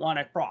just don't want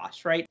to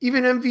cross, right?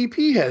 Even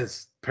MVP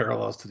has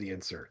parallels to the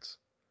inserts.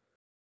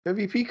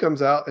 MVP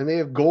comes out and they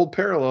have gold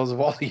parallels of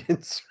all the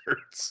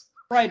inserts.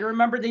 Right.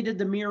 Remember they did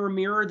the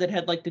mirror that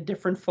had like the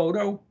different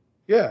photo?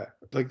 Yeah.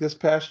 Like this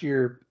past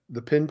year,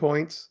 the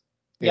pinpoints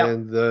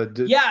and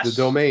the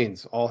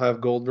domains all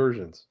have gold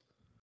versions.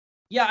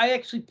 Yeah, I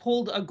actually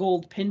pulled a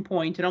gold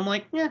pinpoint and I'm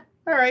like, yeah,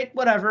 all right,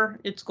 whatever.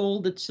 It's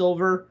gold, it's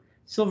silver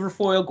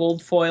foil,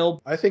 gold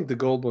foil. I think the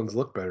gold ones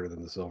look better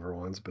than the silver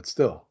ones, but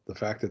still, the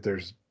fact that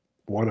there's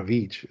one of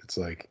each, it's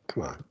like,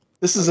 come on.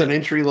 This is an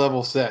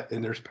entry-level set,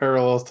 and there's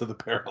parallels to the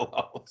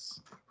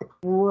parallels.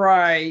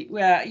 Right.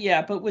 Well,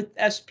 yeah, but with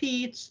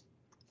SP, it's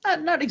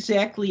not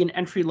exactly an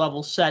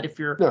entry-level set if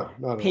you're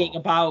paying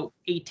about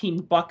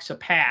 $18 a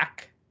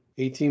pack.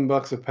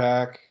 $18 a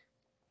pack,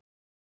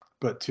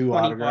 but 2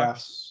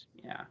 autographs.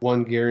 Yeah.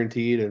 One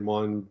guaranteed, and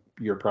one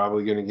you're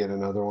probably going to get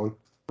another one.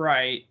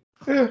 Right.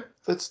 Yeah,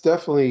 that's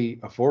definitely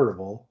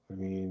affordable. I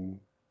mean,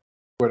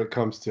 when it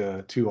comes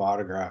to 2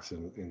 autographs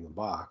in the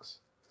box,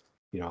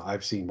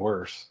 I've seen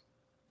worse.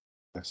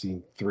 I've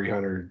seen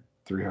 $300,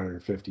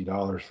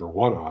 $350 for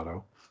one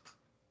auto.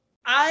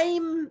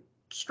 I'm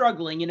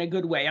struggling in a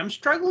good way. I'm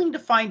struggling to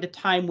find a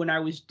time when I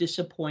was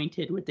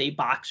disappointed with a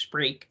box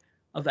break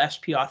of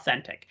SP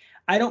Authentic.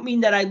 I don't mean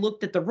that I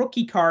looked at the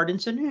rookie card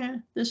and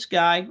said, this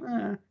guy,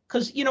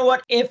 because you know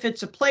what? If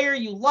it's a player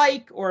you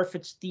like, or if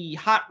it's the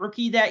hot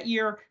rookie that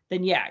year,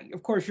 then yeah,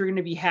 of course you're going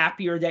to be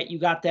happier that you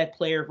got that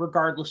player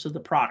regardless of the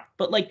product.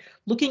 But like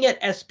looking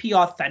at SP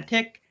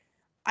Authentic,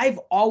 I've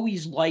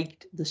always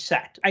liked the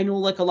set. I know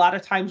like a lot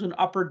of times when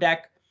Upper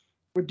Deck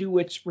would do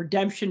its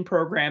redemption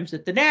programs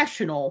at the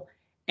National,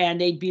 and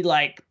they'd be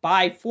like,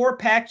 buy 4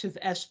 packs of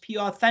SP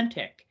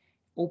Authentic,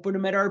 open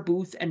them at our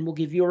booth, and we'll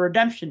give you a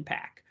redemption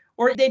pack.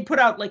 Or they'd put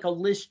out like a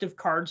list of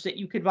cards that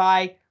you could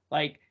buy,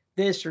 like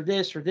this or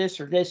this or this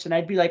or this. And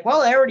I'd be like,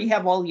 well, I already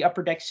have all the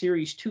Upper Deck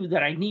Series 2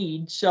 that I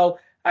need. So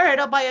all right,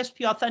 I'll buy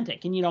SP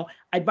Authentic. And,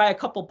 I'd buy a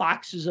couple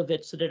boxes of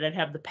it so that I'd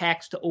have the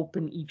packs to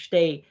open each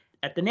day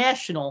at the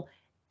National.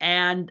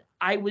 And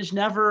I was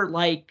never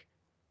like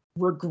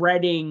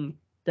regretting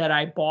that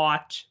I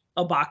bought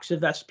a box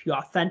of SP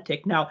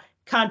Authentic. Now,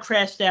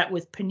 contrast that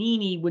with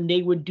Panini when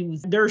they would do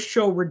their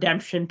show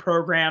redemption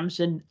programs.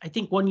 And I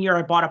think one year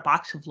I bought a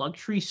box of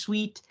Luxury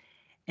Suite,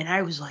 and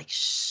I was like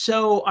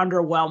so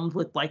underwhelmed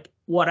with like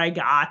what I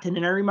got. And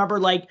then I remember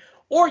like,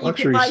 or you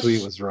Luxury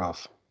Suite was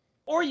rough.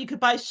 Or you could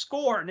buy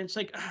Score, and it's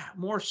like,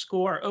 more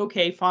Score.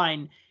 Okay,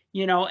 fine.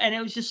 And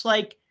it was just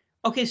like,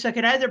 okay, so I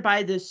could either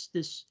buy this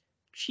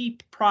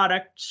cheap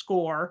product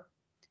Score,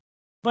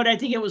 but I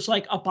think it was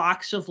like a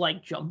box of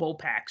like jumbo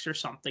packs or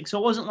something. So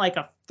it wasn't like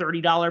a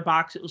 $30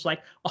 box. It was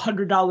like a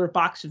 $100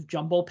 box of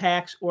jumbo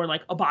packs or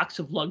like a box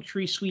of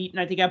Luxury Suite. And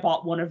I think I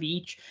bought one of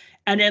each.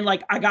 And then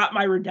like I got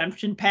my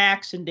redemption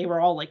packs and they were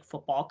all like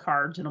football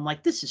cards. And I'm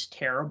like, this is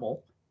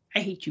terrible. I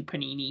hate you,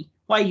 Panini.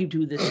 Why you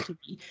do this to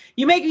me?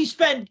 You make me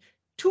spend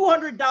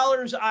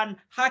 $200 on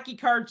hockey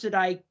cards that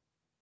I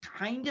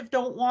kind of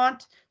don't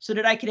want so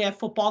that I could have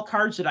football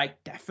cards that I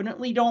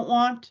definitely don't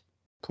want.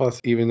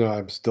 Plus, even though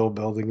I'm still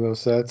building those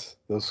sets,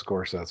 those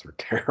Score sets were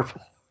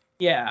terrible.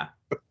 Yeah.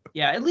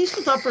 Yeah. At least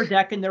with Upper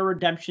Deck and their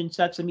redemption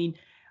sets. I mean,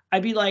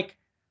 I'd be like,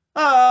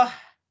 I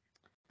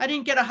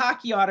didn't get a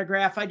hockey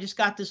autograph. I just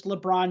got this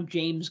LeBron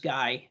James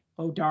guy.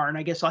 Oh, darn.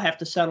 I guess I'll have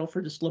to settle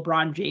for this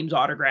LeBron James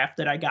autograph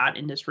that I got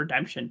in this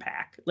redemption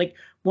pack. Like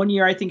one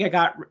year, I think I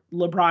got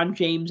LeBron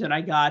James and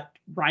I got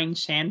Ryan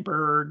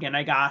Sandberg and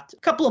I got a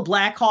couple of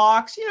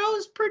Blackhawks. It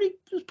was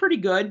pretty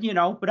good,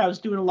 but I was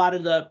doing a lot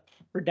of the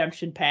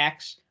redemption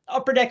packs.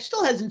 Upper Deck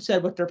still hasn't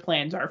said what their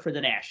plans are for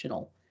the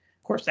National.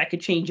 Of course, that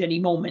could change any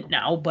moment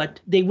now, but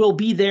they will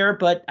be there,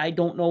 but I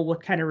don't know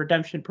what kind of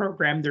redemption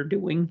program they're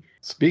doing.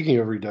 Speaking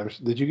of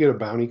redemption, did you get a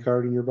bounty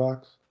card in your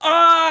box?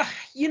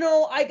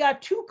 I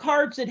got 2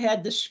 cards that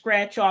had the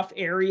scratch off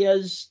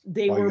areas.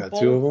 They were you got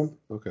both, 2 of them?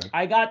 Okay.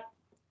 I got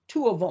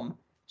 2 of them.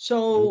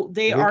 So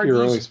they I think are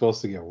you're only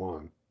supposed to get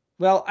 1.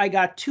 Well, I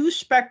got 2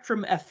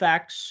 Spectrum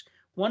FX.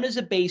 One is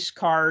a base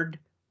card.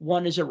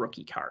 One is a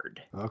rookie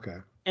card. Okay.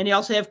 And they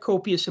also have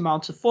copious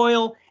amounts of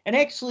foil. And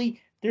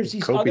actually, there's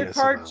these other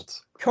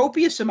cards,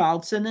 copious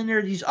amounts. And then there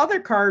are these other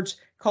cards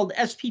called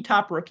SP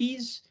Top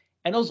Rookies.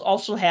 And those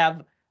also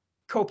have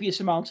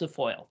copious amounts of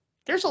foil.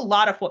 There's a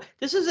lot of foil.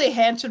 This is a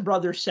Hanson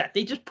Brothers set.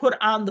 They just put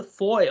on the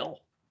foil.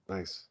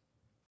 Nice.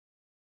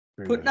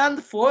 Putting on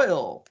the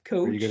foil,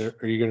 coach.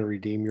 Are you gonna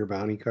redeem your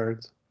bounty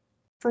cards?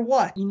 For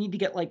what? You need to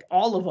get like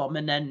all of them,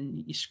 and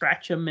then you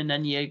scratch them, and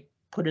then you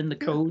put in the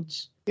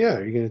codes. Yeah.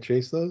 Are you gonna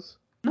chase those?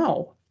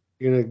 No.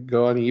 You're gonna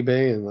go on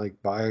eBay and like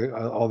buy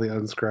all the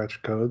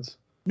unscratched codes?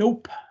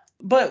 Nope.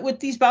 But with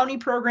these bounty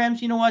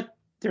programs, you know what?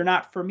 They're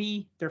not for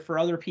me. They're for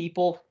other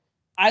people.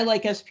 I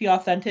like SP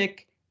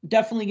Authentic.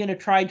 Definitely going to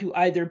try to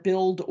either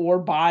build or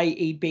buy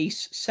a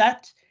base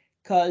set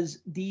because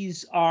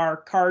these are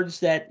cards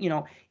that,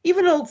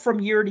 even though from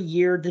year to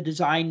year the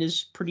design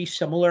is pretty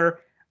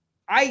similar,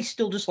 I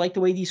still just like the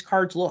way these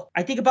cards look.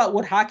 I think about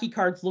what hockey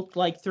cards looked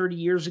like 30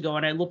 years ago,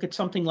 and I look at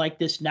something like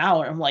this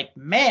now, and I'm like,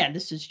 man,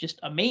 this is just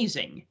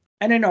amazing.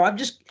 And I know I'm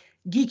just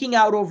geeking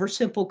out over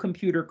simple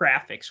computer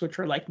graphics, which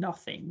are like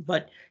nothing.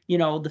 But, the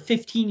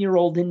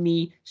 15-year-old in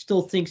me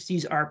still thinks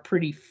these are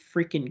pretty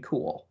freaking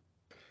cool.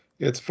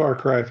 It's a far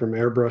cry from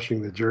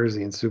airbrushing the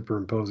jersey and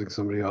superimposing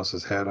somebody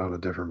else's head on a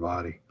different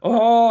body.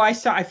 Oh, I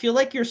feel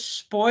like you're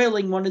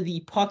spoiling one of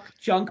the Puck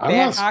Junk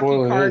Bad Hockey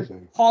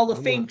Card Hall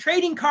of Fame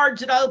trading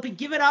cards that I'll be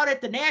giving out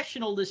at the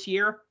National this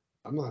year.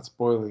 I'm not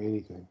spoiling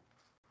anything.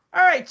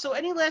 All right, so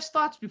any last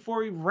thoughts before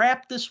we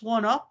wrap this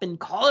one up and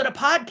call it a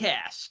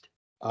podcast?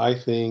 I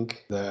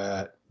think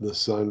that the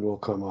sun will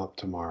come up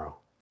tomorrow.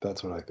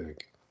 That's what I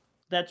think.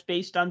 That's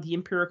based on the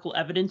empirical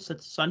evidence that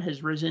the sun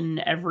has risen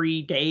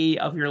every day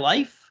of your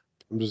life?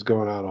 I'm just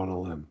going out on a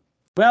limb.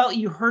 Well,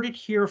 you heard it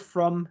here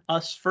from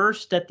us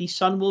first that the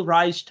sun will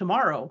rise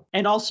tomorrow.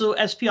 And also,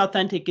 SP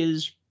Authentic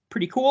is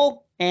pretty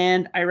cool,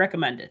 and I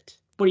recommend it.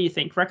 What do you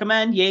think?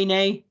 Recommend? Yay,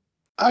 nay?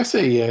 I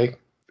say yay.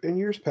 In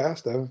years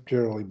past, I've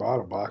generally bought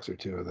a box or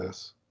 2 of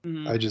this.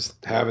 Mm-hmm. I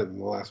just haven't in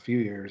the last few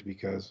years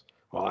because,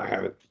 I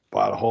haven't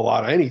bought a whole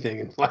lot of anything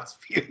in the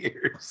last few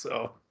years.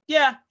 So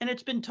yeah, and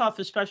it's been tough,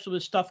 especially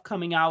with stuff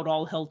coming out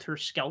all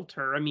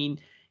helter-skelter. I mean,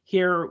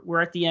 here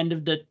we're at the end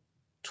of the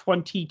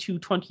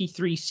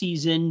 22-23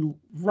 season,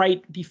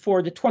 right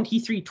before the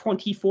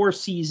 23-24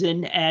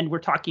 season, and we're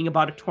talking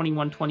about a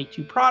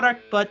 21-22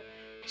 product, but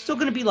it's still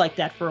going to be like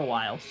that for a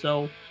while,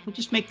 so we'll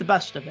just make the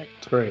best of it.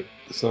 That's great.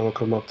 The sun will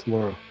come up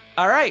tomorrow.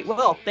 All right,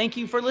 well, thank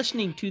you for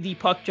listening to the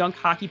Puck Junk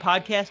Hockey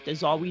Podcast.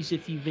 As always,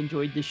 if you've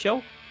enjoyed the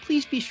show,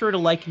 please be sure to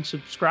like and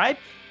subscribe.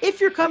 If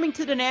you're coming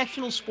to the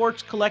National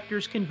Sports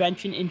Collectors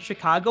Convention in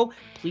Chicago,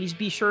 please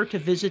be sure to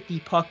visit the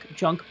Puck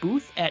Junk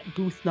booth at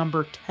booth number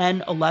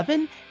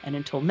 1011. And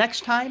until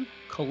next time,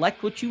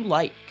 collect what you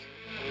like.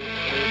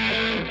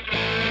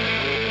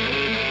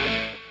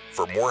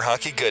 For more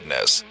hockey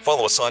goodness,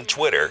 follow us on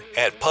Twitter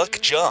at Puck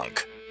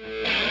Junk.